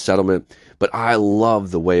running a settlement, but I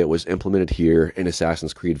love the way it was implemented here in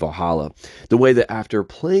Assassin's Creed Valhalla. The way that after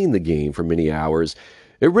playing the game for many hours,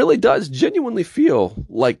 it really does genuinely feel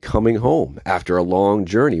like coming home after a long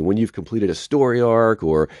journey when you've completed a story arc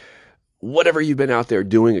or whatever you've been out there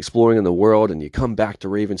doing, exploring in the world, and you come back to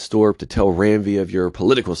Ravensthorpe to tell Randvi of your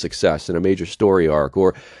political success in a major story arc,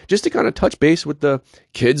 or just to kind of touch base with the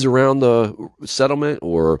kids around the settlement,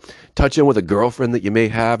 or touch in with a girlfriend that you may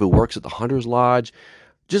have who works at the Hunter's Lodge.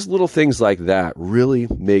 Just little things like that really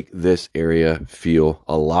make this area feel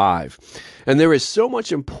alive. And there is so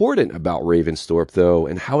much important about Ravensthorpe, though,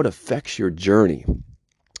 and how it affects your journey.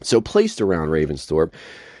 So placed around Ravensthorpe,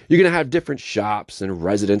 you're going to have different shops and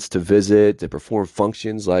residents to visit that perform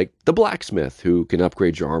functions like the blacksmith, who can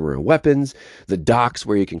upgrade your armor and weapons, the docks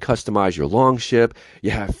where you can customize your longship.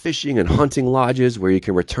 You have fishing and hunting lodges where you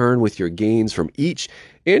can return with your gains from each.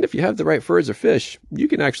 And if you have the right furs or fish, you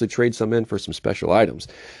can actually trade some in for some special items.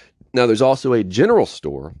 Now, there's also a general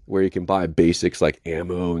store where you can buy basics like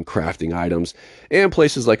ammo and crafting items, and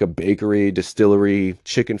places like a bakery, distillery,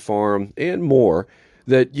 chicken farm, and more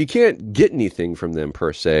that you can't get anything from them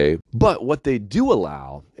per se. But what they do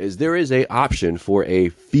allow is there is an option for a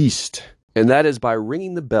feast, and that is by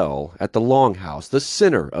ringing the bell at the Longhouse, the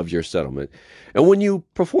center of your settlement. And when you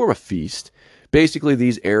perform a feast, basically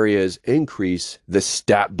these areas increase the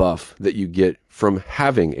stat buff that you get from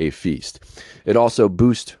having a feast. It also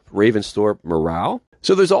boosts Ravensthorpe morale.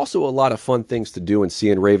 So there's also a lot of fun things to do and see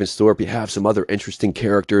in Ravensthorpe. You have some other interesting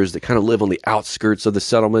characters that kind of live on the outskirts of the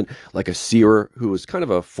settlement, like a seer who is kind of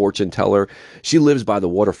a fortune teller. She lives by the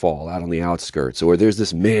waterfall out on the outskirts. Or there's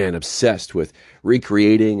this man obsessed with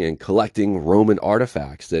recreating and collecting Roman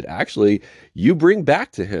artifacts that actually you bring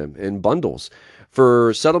back to him in bundles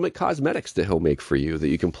for settlement cosmetics that he'll make for you that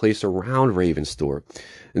you can place around Ravensthorpe.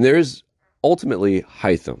 And there's ultimately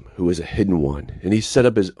Hytham, who is a hidden one, and he set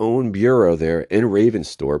up his own bureau there in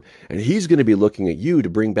Ravensthorpe, and he's going to be looking at you to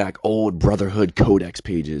bring back old Brotherhood Codex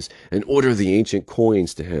pages and Order of the Ancient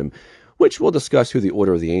coins to him, which we'll discuss who the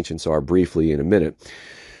Order of the Ancients are briefly in a minute.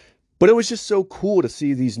 But it was just so cool to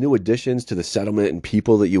see these new additions to the settlement and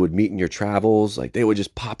people that you would meet in your travels. Like they would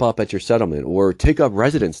just pop up at your settlement or take up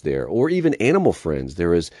residence there, or even animal friends.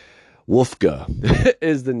 There is Wolfga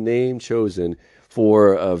is the name chosen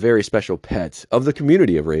for a very special pet of the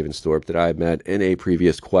community of Ravensthorpe that I had met in a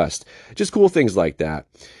previous quest. Just cool things like that.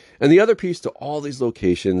 And the other piece to all these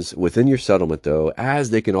locations within your settlement, though, as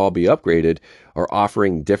they can all be upgraded, are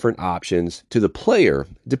offering different options to the player,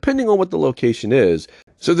 depending on what the location is.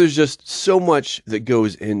 So there's just so much that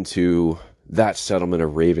goes into that settlement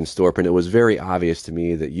of Ravensthorpe, and it was very obvious to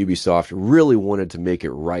me that Ubisoft really wanted to make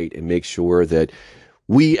it right and make sure that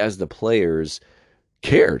we as the players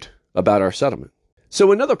cared about our settlement.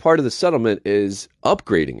 So another part of the settlement is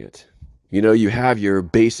upgrading it. You know, you have your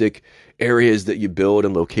basic areas that you build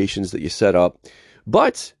and locations that you set up.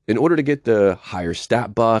 But in order to get the higher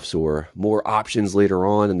stat buffs or more options later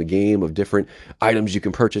on in the game of different items you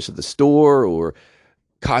can purchase at the store or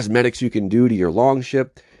cosmetics you can do to your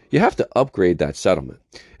longship, you have to upgrade that settlement.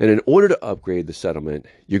 And in order to upgrade the settlement,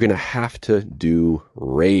 you're going to have to do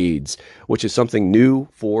raids, which is something new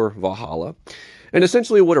for Valhalla. And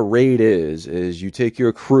essentially what a raid is you take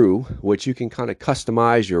your crew, which you can kind of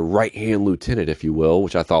customize your right-hand lieutenant, if you will,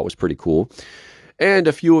 which I thought was pretty cool, and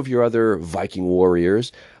a few of your other Viking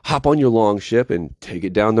warriors, hop on your longship and take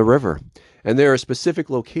it down the river. And there are specific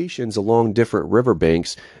locations along different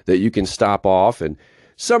riverbanks that you can stop off, and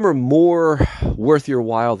some are more worth your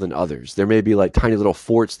while than others. There may be like tiny little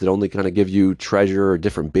forts that only kind of give you treasure or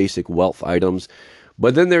different basic wealth items.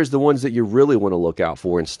 But then there's the ones that you really want to look out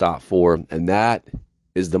for and stop for, and that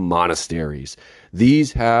is the monasteries.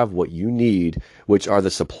 These have what you need, which are the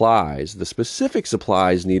supplies, the specific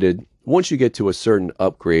supplies needed once you get to a certain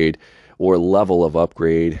upgrade or level of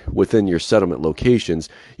upgrade within your settlement locations.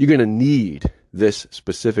 You're going to need this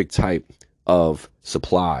specific type of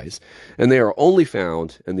supplies, and they are only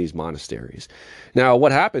found in these monasteries. Now,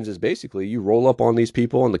 what happens is basically you roll up on these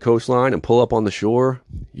people on the coastline and pull up on the shore,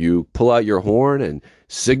 you pull out your horn and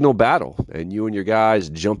signal battle, and you and your guys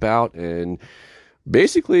jump out and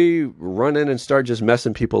basically run in and start just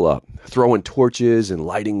messing people up, throwing torches and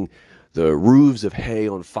lighting the roofs of hay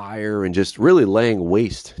on fire and just really laying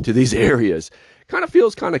waste to these areas. Kind of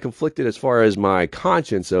feels kind of conflicted as far as my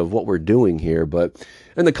conscience of what we're doing here, but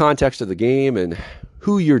in the context of the game and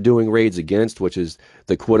who you're doing raids against, which is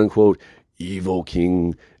the quote-unquote evil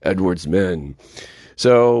King Edward's men.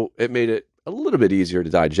 So it made it a little bit easier to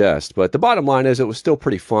digest, but the bottom line is it was still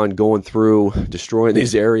pretty fun going through, destroying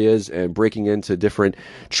these areas and breaking into different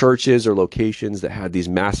churches or locations that had these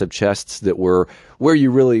massive chests that were where you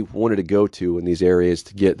really wanted to go to in these areas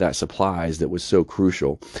to get that supplies that was so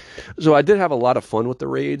crucial. So I did have a lot of fun with the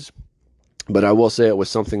raids, but I will say it was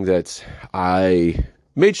something that I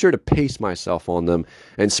made sure to pace myself on them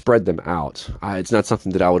and spread them out. It's not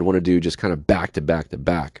something that I would want to do just kind of back to back to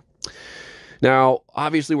back. Now,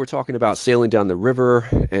 obviously, we're talking about sailing down the river,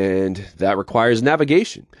 and that requires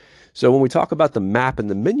navigation. So when we talk about the map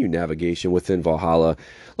and the menu navigation within Valhalla,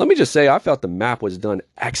 let me just say I felt the map was done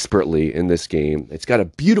expertly in this game. It's got a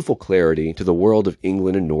beautiful clarity to the world of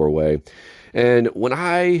England and Norway. And when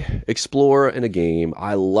I explore in a game,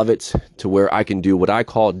 I love it to where I can do what I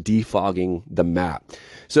call defogging the map.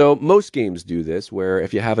 So most games do this, where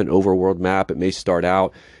if you have an overworld map, it may start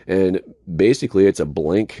out and basically it's a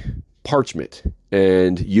blank parchment,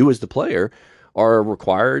 and you as the player are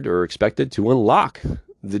required or expected to unlock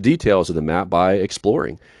the details of the map by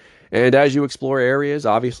exploring. And as you explore areas,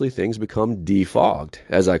 obviously things become defogged,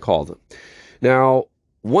 as I call them. Now,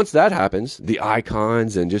 once that happens, the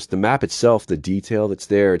icons and just the map itself, the detail that's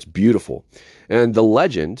there, it's beautiful. And the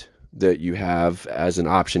legend that you have as an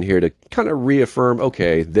option here to kind of reaffirm,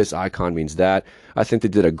 okay, this icon means that. I think they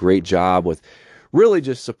did a great job with really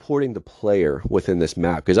just supporting the player within this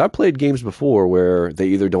map. Because I've played games before where they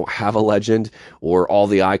either don't have a legend or all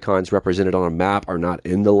the icons represented on a map are not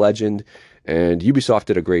in the legend. And Ubisoft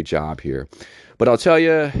did a great job here. But I'll tell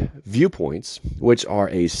you, viewpoints, which are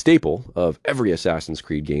a staple of every Assassin's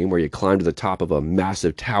Creed game, where you climb to the top of a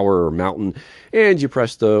massive tower or mountain, and you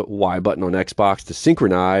press the Y button on Xbox to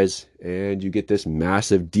synchronize, and you get this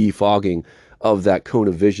massive defogging of that cone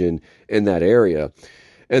of vision in that area.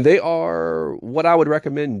 And they are what I would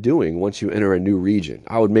recommend doing once you enter a new region.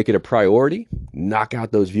 I would make it a priority, knock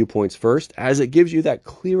out those viewpoints first, as it gives you that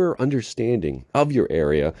clearer understanding of your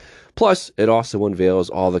area. Plus, it also unveils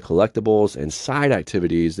all the collectibles and side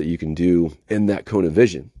activities that you can do in that cone of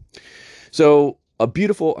vision. So, a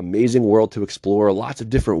beautiful, amazing world to explore, lots of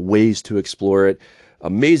different ways to explore it,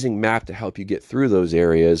 amazing map to help you get through those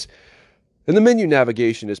areas. And the menu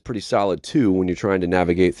navigation is pretty solid too when you're trying to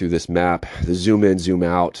navigate through this map, the zoom in, zoom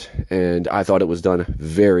out, and I thought it was done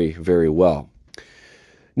very, very well.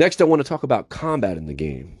 Next, I want to talk about combat in the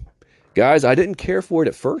game. Guys, I didn't care for it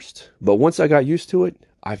at first, but once I got used to it,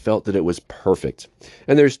 I felt that it was perfect.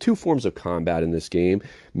 And there's two forms of combat in this game,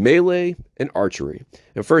 melee and archery.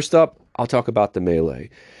 And first up, I'll talk about the melee.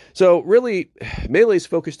 So really, melee is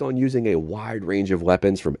focused on using a wide range of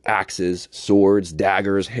weapons from axes, swords,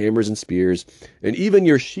 daggers, hammers, and spears, and even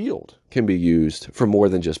your shield can be used for more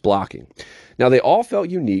than just blocking. Now, they all felt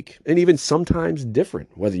unique and even sometimes different,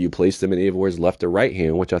 whether you placed them in Eivor's left or right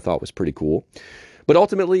hand, which I thought was pretty cool. But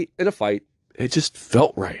ultimately, in a fight, it just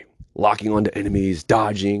felt right. Locking onto enemies,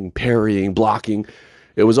 dodging, parrying, blocking.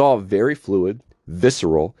 It was all very fluid,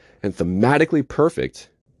 visceral, and thematically perfect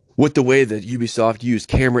with the way that Ubisoft used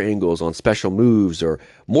camera angles on special moves, or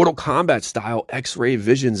Mortal Kombat style X-ray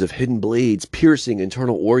visions of hidden blades piercing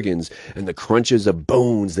internal organs, and the crunches of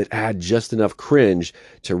bones that add just enough cringe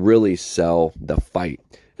to really sell the fight.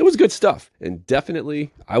 It was good stuff, and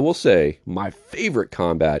definitely, I will say, my favorite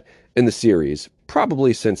combat in the series,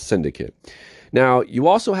 probably since Syndicate. Now, you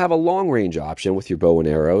also have a long-range option with your bow and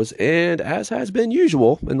arrows, and as has been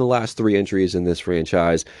usual in the last 3 entries in this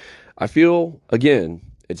franchise, I feel, again,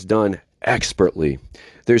 it's done expertly.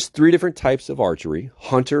 There's 3 different types of archery: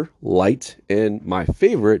 Hunter, Light, and my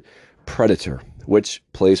favorite, Predator, which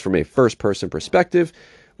plays from a first-person perspective,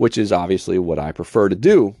 which is obviously what I prefer to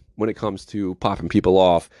do when it comes to popping people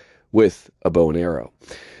off with a bow and arrow.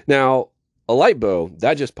 Now, a light bow,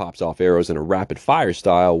 that just pops off arrows in a rapid-fire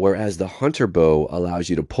style, whereas the Hunter bow allows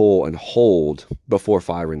you to pull and hold before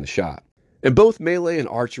firing the shot. In both melee and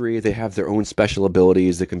archery, they have their own special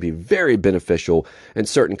abilities that can be very beneficial in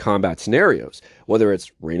certain combat scenarios, whether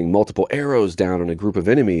it's raining multiple arrows down on a group of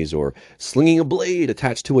enemies or slinging a blade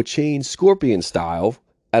attached to a chain scorpion style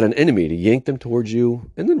at an enemy to yank them towards you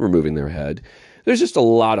and then removing their head. There's just a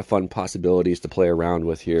lot of fun possibilities to play around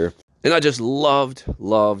with here. And I just loved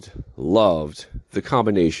the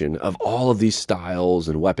combination of all of these styles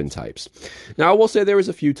and weapon types. Now, I will say there was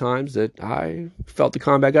a few times that I felt the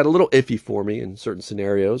combat got a little iffy for me in certain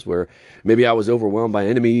scenarios where maybe I was overwhelmed by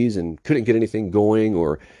enemies and couldn't get anything going,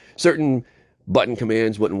 or certain button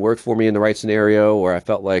commands wouldn't work for me in the right scenario, or I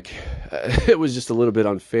felt like it was just a little bit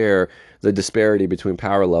unfair, the disparity between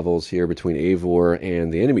power levels here between Eivor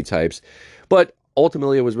and the enemy types. But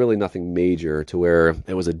ultimately, it was really nothing major to where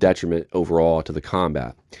it was a detriment overall to the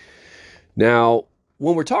combat. Now,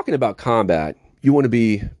 when we're talking about combat, you want to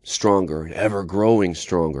be stronger and ever growing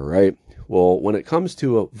stronger, right? Well, when it comes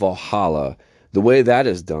to Valhalla, the way that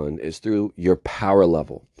is done is through your power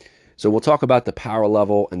level. So we'll talk about the power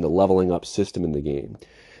level and the leveling up system in the game.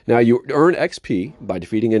 Now, you earn XP by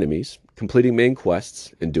defeating enemies, completing main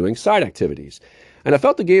quests, and doing side activities. And I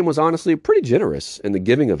felt the game was honestly pretty generous in the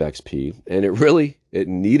giving of XP, and it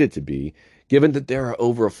needed to be, given that there are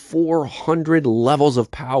over 400 levels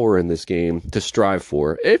of power in this game to strive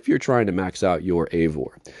for if you're trying to max out your Eivor.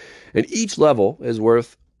 And each level is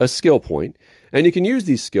worth a skill point, and you can use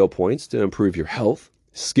these skill points to improve your health,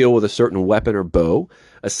 skill with a certain weapon or bow,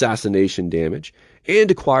 assassination damage,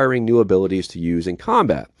 and acquiring new abilities to use in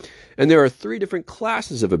combat. And there are 3 different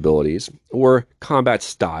classes of abilities, or combat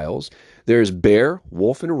styles. There's Bear,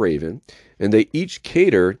 Wolf, and Raven, and they each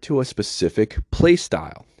cater to a specific play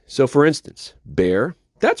style. So for instance, Bear,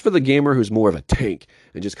 that's for the gamer who's more of a tank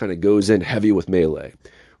and just kind of goes in heavy with melee.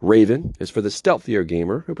 Raven is for the stealthier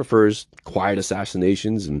gamer who prefers quiet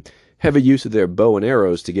assassinations and heavy use of their bow and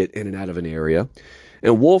arrows to get in and out of an area.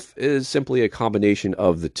 And Wolf is simply a combination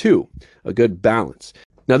of the two, a good balance.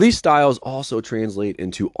 Now, these styles also translate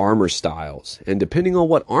into armor styles, and depending on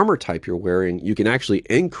what armor type you're wearing, you can actually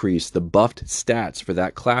increase the buffed stats for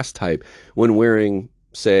that class type when wearing,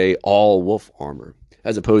 say, all wolf armor,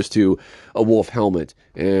 as opposed to a wolf helmet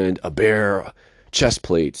and a bear chest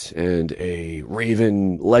plate and a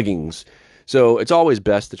raven leggings. So it's always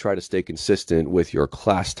best to try to stay consistent with your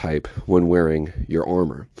class type when wearing your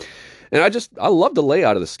armor. And I love the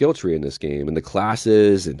layout of the skill tree in this game and the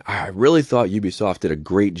classes, and I really thought Ubisoft did a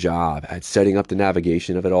great job at setting up the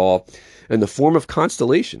navigation of it all in the form of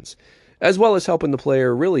constellations, as well as helping the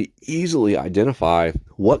player really easily identify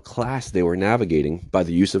what class they were navigating by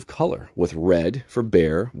the use of color, with red for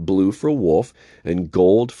bear, blue for wolf, and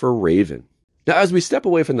gold for raven. Now, as we step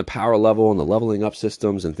away from the power level and the leveling up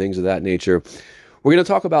systems and things of that nature, we're going to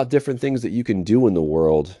talk about different things that you can do in the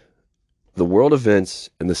world events,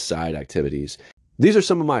 and the side activities. These are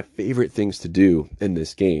some of my favorite things to do in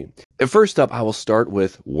this game. And first up, I will start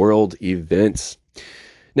with world events.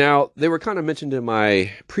 Now, they were kind of mentioned in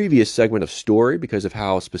my previous segment of story because of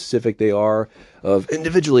how specific they are of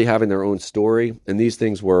individually having their own story, and these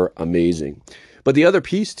things were amazing. But the other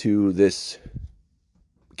piece to this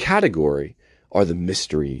category are the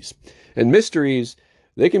mysteries. And mysteries,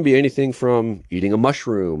 they can be anything from eating a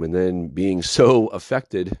mushroom and then being so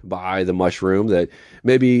affected by the mushroom that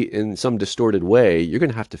maybe in some distorted way, you're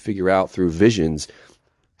going to have to figure out through visions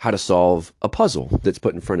how to solve a puzzle that's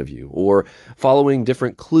put in front of you, or following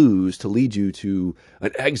different clues to lead you to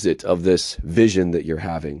an exit of this vision that you're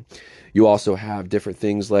having. You also have different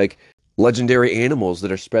things like legendary animals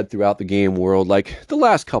that are spread throughout the game world, like the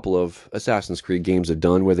last couple of Assassin's Creed games have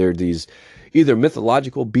done, where they're these either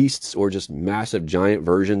mythological beasts or just massive giant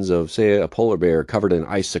versions of, say, a polar bear covered in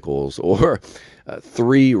icicles, or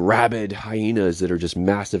 3 rabid hyenas that are just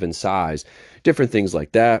massive in size, different things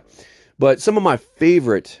like that. But some of my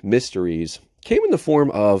favorite mysteries came in the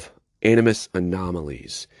form of animus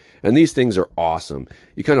anomalies. And these things are awesome.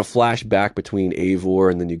 You kind of flash back between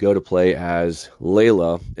Eivor, and then you go to play as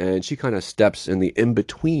Layla, and she kind of steps in the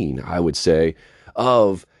in-between, I would say,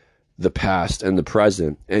 of the past and the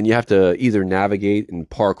present. And you have to either navigate and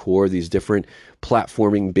parkour these different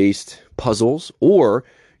platforming-based puzzles, or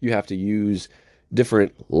you have to use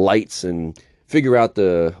different lights and figure out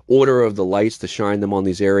the order of the lights to shine them on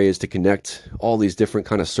these areas to connect all these different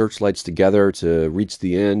kind of searchlights together to reach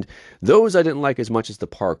the end. Those I didn't like as much as the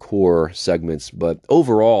parkour segments, but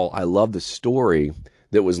overall, I love the story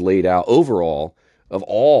that was laid out overall of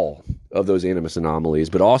all of those animus anomalies,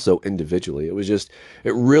 but also individually.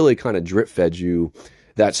 It really kind of drip fed you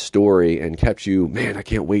that story and kept you, man, I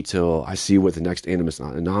can't wait till I see what the next animus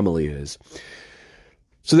anomaly is.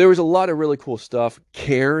 So there was a lot of really cool stuff.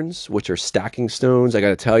 Cairns, which are stacking stones, I got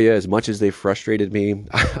to tell you, as much as they frustrated me,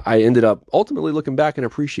 I ended up ultimately looking back and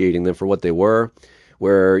appreciating them for what they were,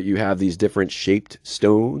 where you have these different shaped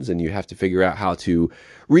stones and you have to figure out how to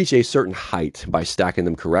reach a certain height by stacking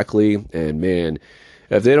them correctly. And man,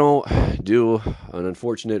 if they don't do an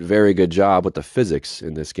unfortunate, very good job with the physics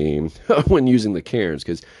in this game when using the cairns,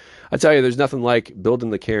 because I tell you, there's nothing like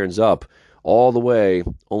building the cairns up all the way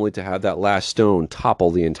only to have that last stone topple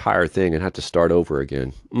the entire thing and have to start over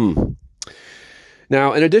again.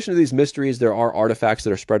 Now, in addition to these mysteries, there are artifacts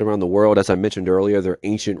that are spread around the world. As I mentioned earlier, they're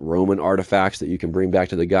ancient Roman artifacts that you can bring back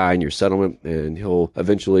to the guy in your settlement, and he'll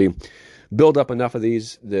eventually build up enough of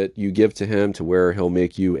these that you give to him to where he'll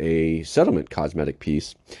make you a settlement cosmetic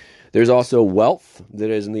piece. There's also wealth that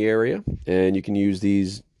is in the area, and you can use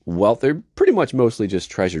these wealth. They're pretty much mostly just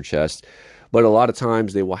treasure chests, but a lot of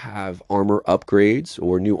times they will have armor upgrades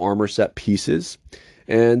or new armor set pieces,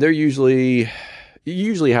 and you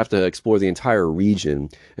usually have to explore the entire region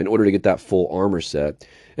in order to get that full armor set.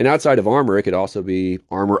 And outside of armor, it could also be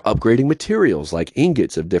armor upgrading materials like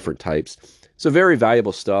ingots of different types. So very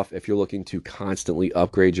valuable stuff if you're looking to constantly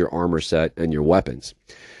upgrade your armor set and your weapons.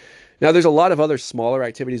 Now, there's a lot of other smaller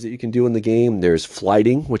activities that you can do in the game. There's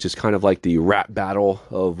flighting, which is kind of like the rap battle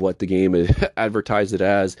of what the game advertised it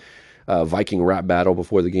as, Viking rap battle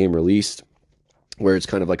before the game released, where it's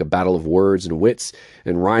kind of like a battle of words and wits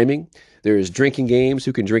and rhyming. There's drinking games,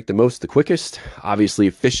 who can drink the most the quickest. Obviously,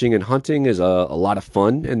 fishing and hunting is a lot of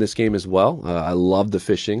fun in this game as well. I love the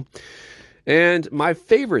fishing. And my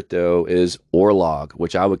favorite, though, is Orlog,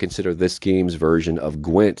 which I would consider this game's version of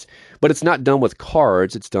Gwent. But it's not done with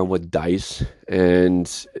cards, it's done with dice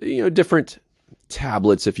and, different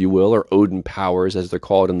tablets, if you will, or Odin powers, as they're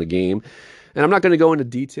called in the game. And I'm not going to go into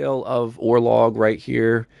detail of Orlog right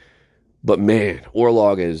here, but man,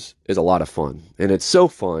 Orlog is a lot of fun. And it's so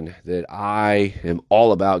fun that I am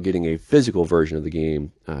all about getting a physical version of the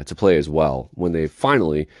game to play as well when they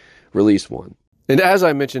finally release one. And as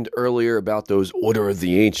I mentioned earlier about those Order of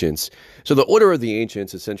the Ancients, so the Order of the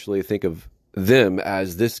Ancients, essentially think of them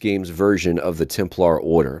as this game's version of the Templar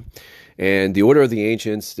Order. And the Order of the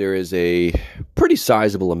Ancients, there is a pretty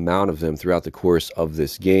sizable amount of them throughout the course of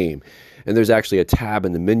this game. And there's actually a tab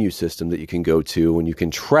in the menu system that you can go to, and you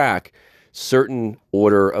can track certain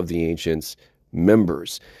Order of the Ancients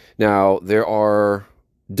members. Now, there are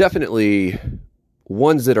definitely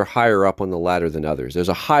ones that are higher up on the ladder than others. There's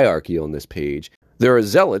a hierarchy on this page. There are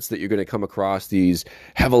zealots that you're going to come across, these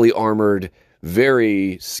heavily armored,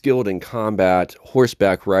 very skilled in combat,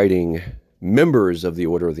 horseback riding members of the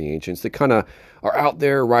Order of the Ancients that kind of are out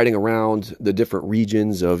there riding around the different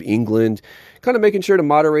regions of England, kind of making sure to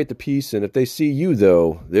moderate the peace. And if they see you,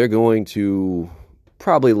 though, they're going to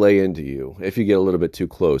probably lay into you if you get a little bit too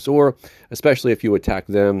close. Or especially if you attack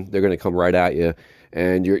them, they're going to come right at you.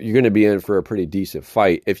 And you're going to be in for a pretty decent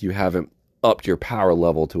fight if you haven't upped your power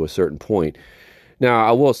level to a certain point. Now,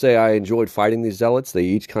 I will say I enjoyed fighting these zealots. They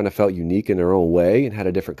each kind of felt unique in their own way and had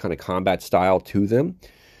a different kind of combat style to them.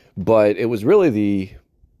 But it was really the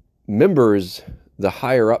members, the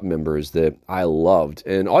higher up members, that I loved.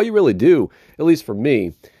 And all you really do, at least for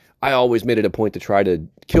me, I always made it a point to try to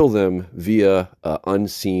kill them via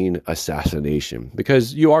unseen assassination,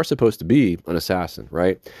 because you are supposed to be an assassin,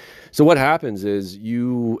 right? So what happens is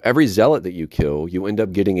every zealot that you kill, you end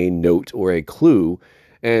up getting a note or a clue.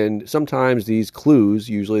 And sometimes these clues,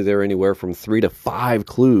 usually they're anywhere from 3 to 5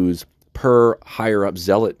 clues per higher up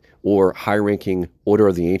zealot or high-ranking Order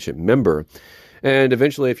of the Ancient member. And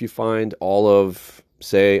eventually, if you find all of,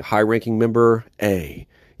 say, high-ranking member A,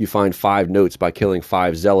 you find 5 notes by killing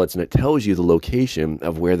 5 zealots, and it tells you the location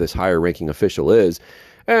of where this higher-ranking official is.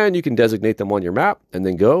 And you can designate them on your map and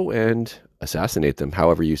then go and assassinate them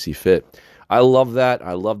however you see fit. I love that.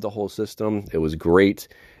 I love the whole system. It was great.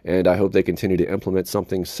 And I hope they continue to implement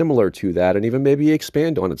something similar to that and even maybe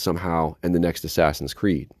expand on it somehow in the next Assassin's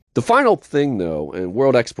Creed. The final thing, though, in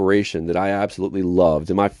world exploration that I absolutely loved,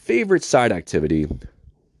 and my favorite side activity,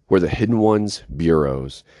 were the Hidden Ones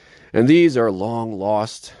bureaus. And these are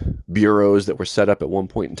long-lost bureaus that were set up at one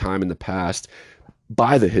point in time in the past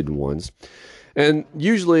by the Hidden Ones. And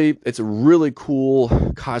usually it's a really cool,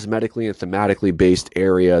 cosmetically and thematically based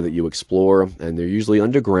area that you explore, and they're usually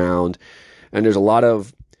underground. And there's a lot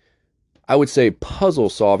of, I would say, puzzle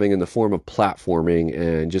solving in the form of platforming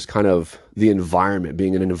and just kind of the environment,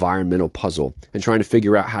 being an environmental puzzle and trying to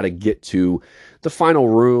figure out how to get to the final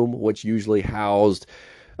room, which usually housed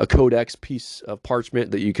a codex piece of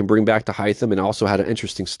parchment that you can bring back to Hytham, and also had an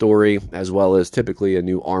interesting story, as well as typically a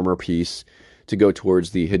new armor piece to go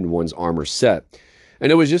towards the Hidden Ones armor set.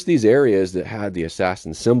 And it was just these areas that had the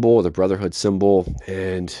assassin symbol, the Brotherhood symbol,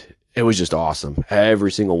 and it was just awesome.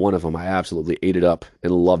 Every single one of them, I absolutely ate it up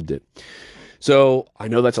and loved it. So I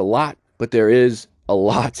know that's a lot, but there is a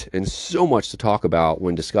lot and so much to talk about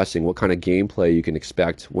when discussing what kind of gameplay you can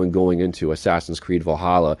expect when going into Assassin's Creed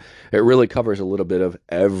Valhalla. It really covers a little bit of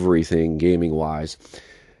everything gaming-wise.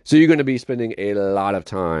 So you're going to be spending a lot of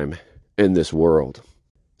time in this world.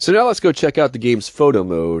 So now let's go check out the game's photo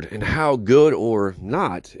mode and how good or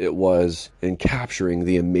not it was in capturing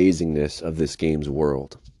the amazingness of this game's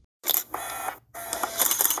world.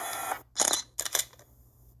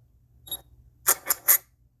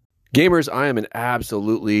 Gamers, I am an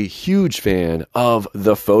absolutely huge fan of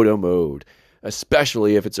the photo mode,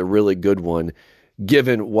 especially if it's a really good one,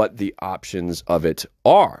 given what the options of it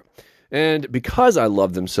are. And because I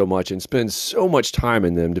love them so much and spend so much time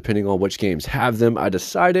in them, depending on which games have them, I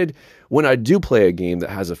decided when I do play a game that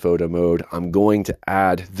has a photo mode, I'm going to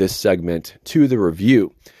add this segment to the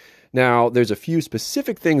review. Now, there's a few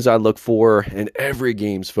specific things I look for in every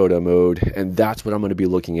game's photo mode, and that's what I'm going to be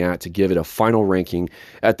looking at to give it a final ranking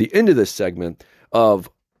at the end of this segment of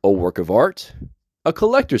a work of art, a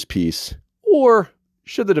collector's piece, or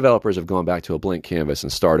should the developers have gone back to a blank canvas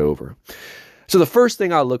and start over. So the first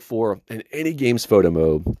thing I look for in any game's photo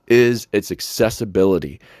mode is its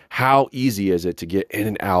accessibility. How easy is it to get in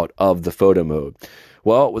and out of the photo mode?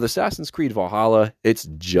 Well, with Assassin's Creed Valhalla, it's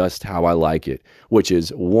just how I like it, which is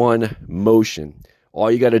one motion. All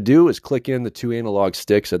you got to do is click in the 2 analog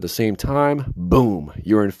sticks at the same time. Boom,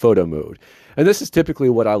 you're in photo mode. And this is typically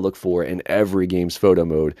what I look for in every game's photo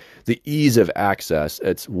mode, the ease of access.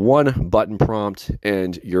 It's one button prompt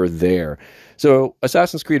and you're there. So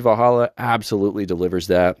Assassin's Creed Valhalla absolutely delivers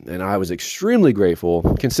that, and I was extremely grateful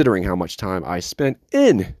considering how much time I spent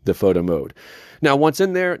in the photo mode. Now, once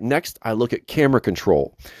in there, next I look at camera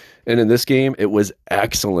control. And in this game, it was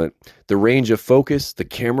excellent. The range of focus, the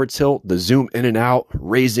camera tilt, the zoom in and out,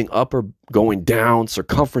 raising up or going down,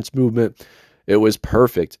 circumference movement. It was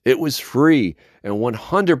perfect. It was free. And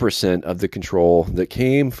 100% of the control that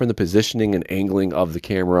came from the positioning and angling of the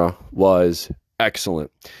camera was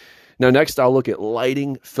excellent. Now, next, I'll look at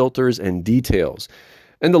lighting, filters, and details.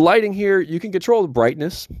 And the lighting here, you can control the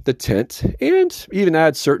brightness, the tint, and even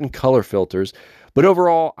add certain color filters. But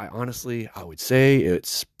overall, I would say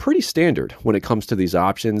it's pretty standard when it comes to these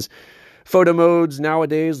options. Photo modes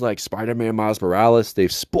nowadays, like Spider-Man Miles Morales,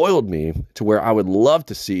 they've spoiled me to where I would love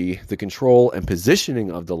to see the control and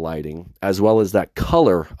positioning of the lighting, as well as that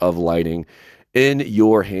color of lighting in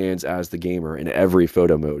your hands as the gamer in every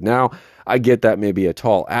photo mode. Now, I get that may be a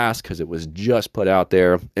tall ask because it was just put out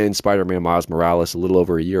there in Spider-Man Miles Morales a little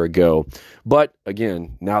over a year ago. But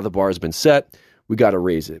again, now the bar has been set, we got to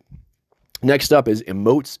raise it. Next up is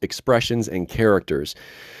emotes, expressions, and characters.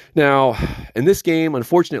 Now, in this game,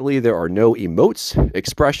 unfortunately, there are no emotes,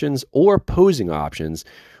 expressions, or posing options,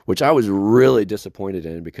 which I was really disappointed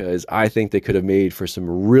in because I think they could have made for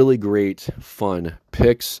some really great, fun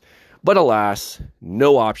picks. But alas,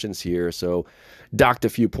 no options here, so docked a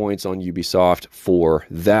few points on Ubisoft for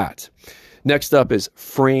that. Next up is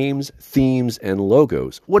frames, themes, and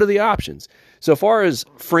logos. What are the options? So far as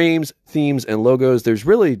frames, themes, and logos, there's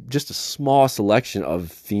really just a small selection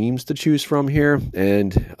of themes to choose from here,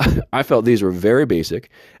 and I felt these were very basic,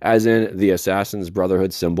 as in the Assassin's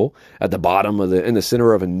Brotherhood symbol at the bottom in the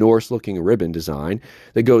center of a Norse-looking ribbon design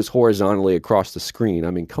that goes horizontally across the screen.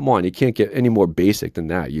 I mean, come on, you can't get any more basic than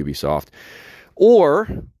that, Ubisoft. Or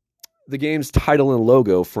the game's title and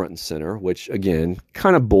logo front and center, which, again,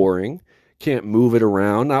 kind of boring. Can't move it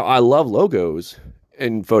around. Now, I love logos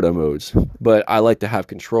in photo modes, but I like to have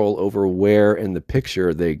control over where in the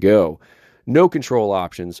picture they go. No control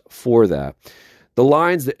options for that. The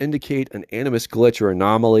lines that indicate an animus glitch or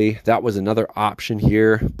anomaly, that was another option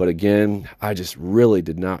here, but again, I just really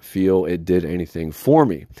did not feel it did anything for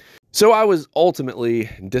me. So I was ultimately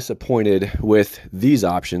disappointed with these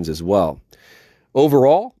options as well.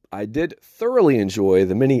 Overall, I did thoroughly enjoy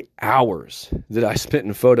the many hours that I spent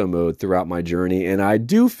in photo mode throughout my journey, and I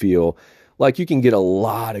do feel like you can get a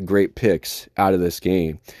lot of great picks out of this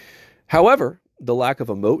game. However, the lack of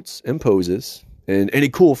emotes and poses, and any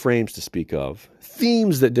cool frames to speak of,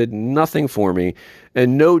 themes that did nothing for me,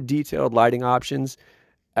 and no detailed lighting options,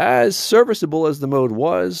 as serviceable as the mode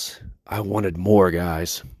was, I wanted more,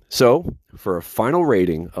 guys. So, for a final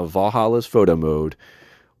rating of Valhalla's photo mode,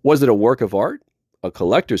 was it a work of art, a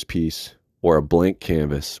collector's piece, or a blank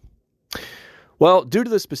canvas? Well, due to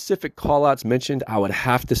the specific callouts mentioned, I would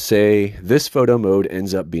have to say this photo mode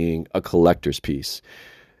ends up being a collector's piece.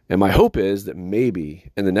 And my hope is that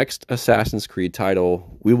maybe in the next Assassin's Creed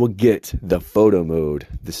title, we will get the photo mode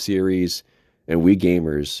the series and we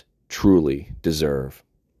gamers truly deserve.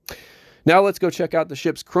 Now let's go check out the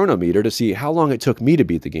ship's chronometer to see how long it took me to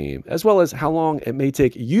beat the game, as well as how long it may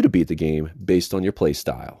take you to beat the game based on your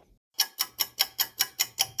playstyle.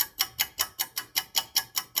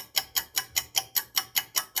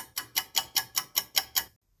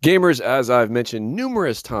 Gamers, as I've mentioned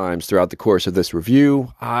numerous times throughout the course of this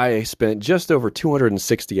review, I spent just over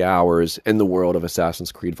 260 hours in the world of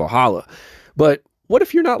Assassin's Creed Valhalla. But what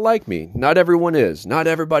if you're not like me? Not everyone is. Not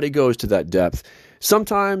everybody goes to that depth.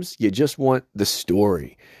 Sometimes you just want the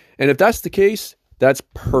story. And if that's the case, that's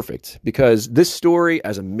perfect, because this story,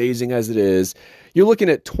 as amazing as it is, you're looking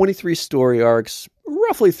at 23 story arcs,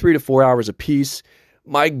 roughly 3 to 4 hours apiece.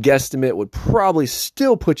 My guesstimate would probably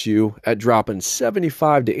still put you at dropping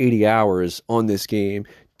 75 to 80 hours on this game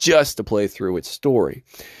just to play through its story.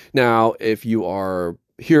 Now, if you are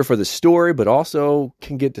here for the story, but also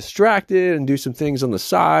can get distracted and do some things on the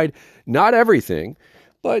side, not everything,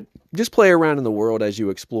 but just play around in the world as you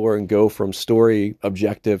explore and go from story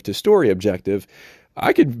objective to story objective,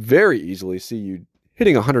 I could very easily see you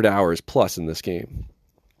hitting 100 hours plus in this game.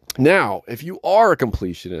 Now, if you are a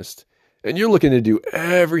completionist, and you're looking to do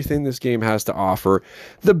everything this game has to offer,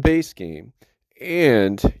 the base game,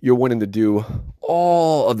 and you're wanting to do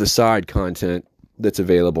all of the side content that's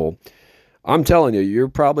available, I'm telling you, you're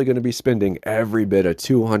probably going to be spending every bit of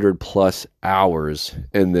 200 plus hours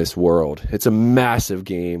in this world. It's a massive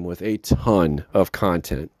game with a ton of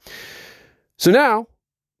content. So now,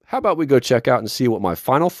 how about we go check out and see what my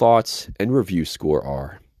final thoughts and review score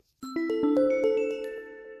are.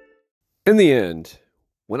 In the end,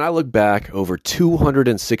 when I look back over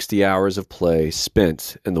 260 hours of play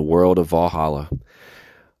spent in the world of Valhalla,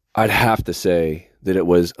 I'd have to say that it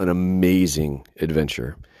was an amazing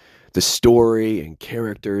adventure. The story and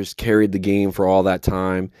characters carried the game for all that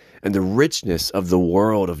time, and the richness of the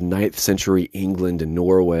world of 9th century England and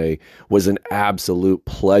Norway was an absolute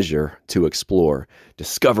pleasure to explore,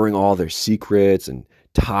 discovering all their secrets and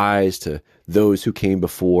ties to those who came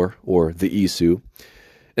before, or the Isu.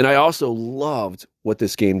 And I also loved what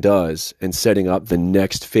this game does in setting up the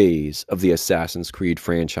next phase of the Assassin's Creed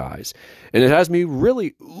franchise. And it has me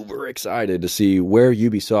really uber excited to see where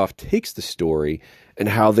Ubisoft takes the story and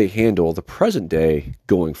how they handle the present day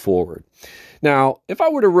going forward. Now, if I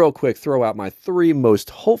were to real quick throw out my 3 most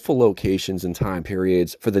hopeful locations and time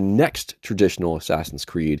periods for the next traditional Assassin's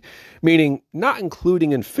Creed, meaning not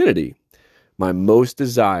including Infinity, my most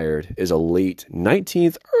desired is a late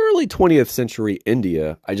 19th, early 20th century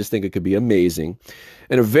India. I just think it could be amazing.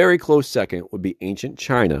 And a very close second would be ancient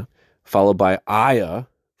China, followed by Aya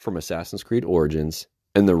from Assassin's Creed Origins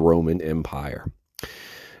and the Roman Empire.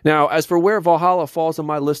 Now, as for where Valhalla falls on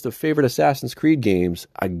my list of favorite Assassin's Creed games,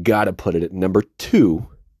 I gotta put it at number 2,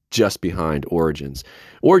 just behind Origins.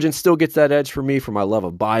 Origins still gets that edge for me for my love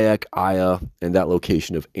of Bayek, Aya, and that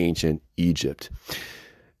location of ancient Egypt.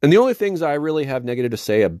 And the only things I really have negative to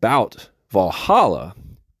say about Valhalla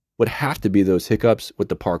would have to be those hiccups with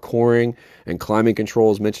the parkouring and climbing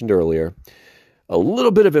controls mentioned earlier, a little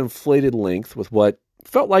bit of inflated length with what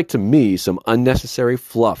felt like to me some unnecessary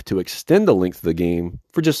fluff to extend the length of the game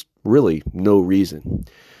for just really no reason.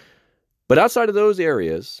 But outside of those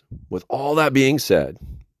areas, with all that being said,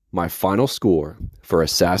 my final score for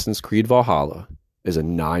Assassin's Creed Valhalla is a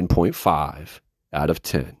 9.5 out of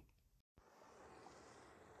 10.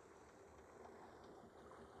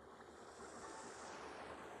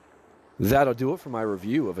 That'll do it for my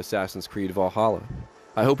review of Assassin's Creed Valhalla.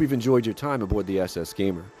 I hope you've enjoyed your time aboard the SS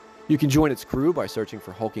Gamer. You can join its crew by searching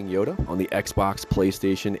for Hulking Yoda on the Xbox,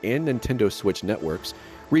 PlayStation, and Nintendo Switch networks.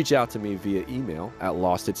 Reach out to me via email at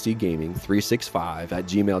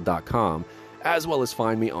lostatseagaming365@gmail.com, as well as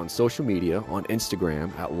find me on social media on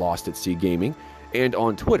Instagram at lostatseagaming and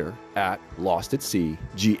on Twitter at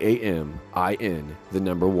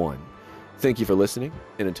lostatseagamin1. Thank you for listening,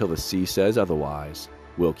 and until the sea says otherwise,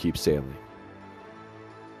 we'll keep sailing.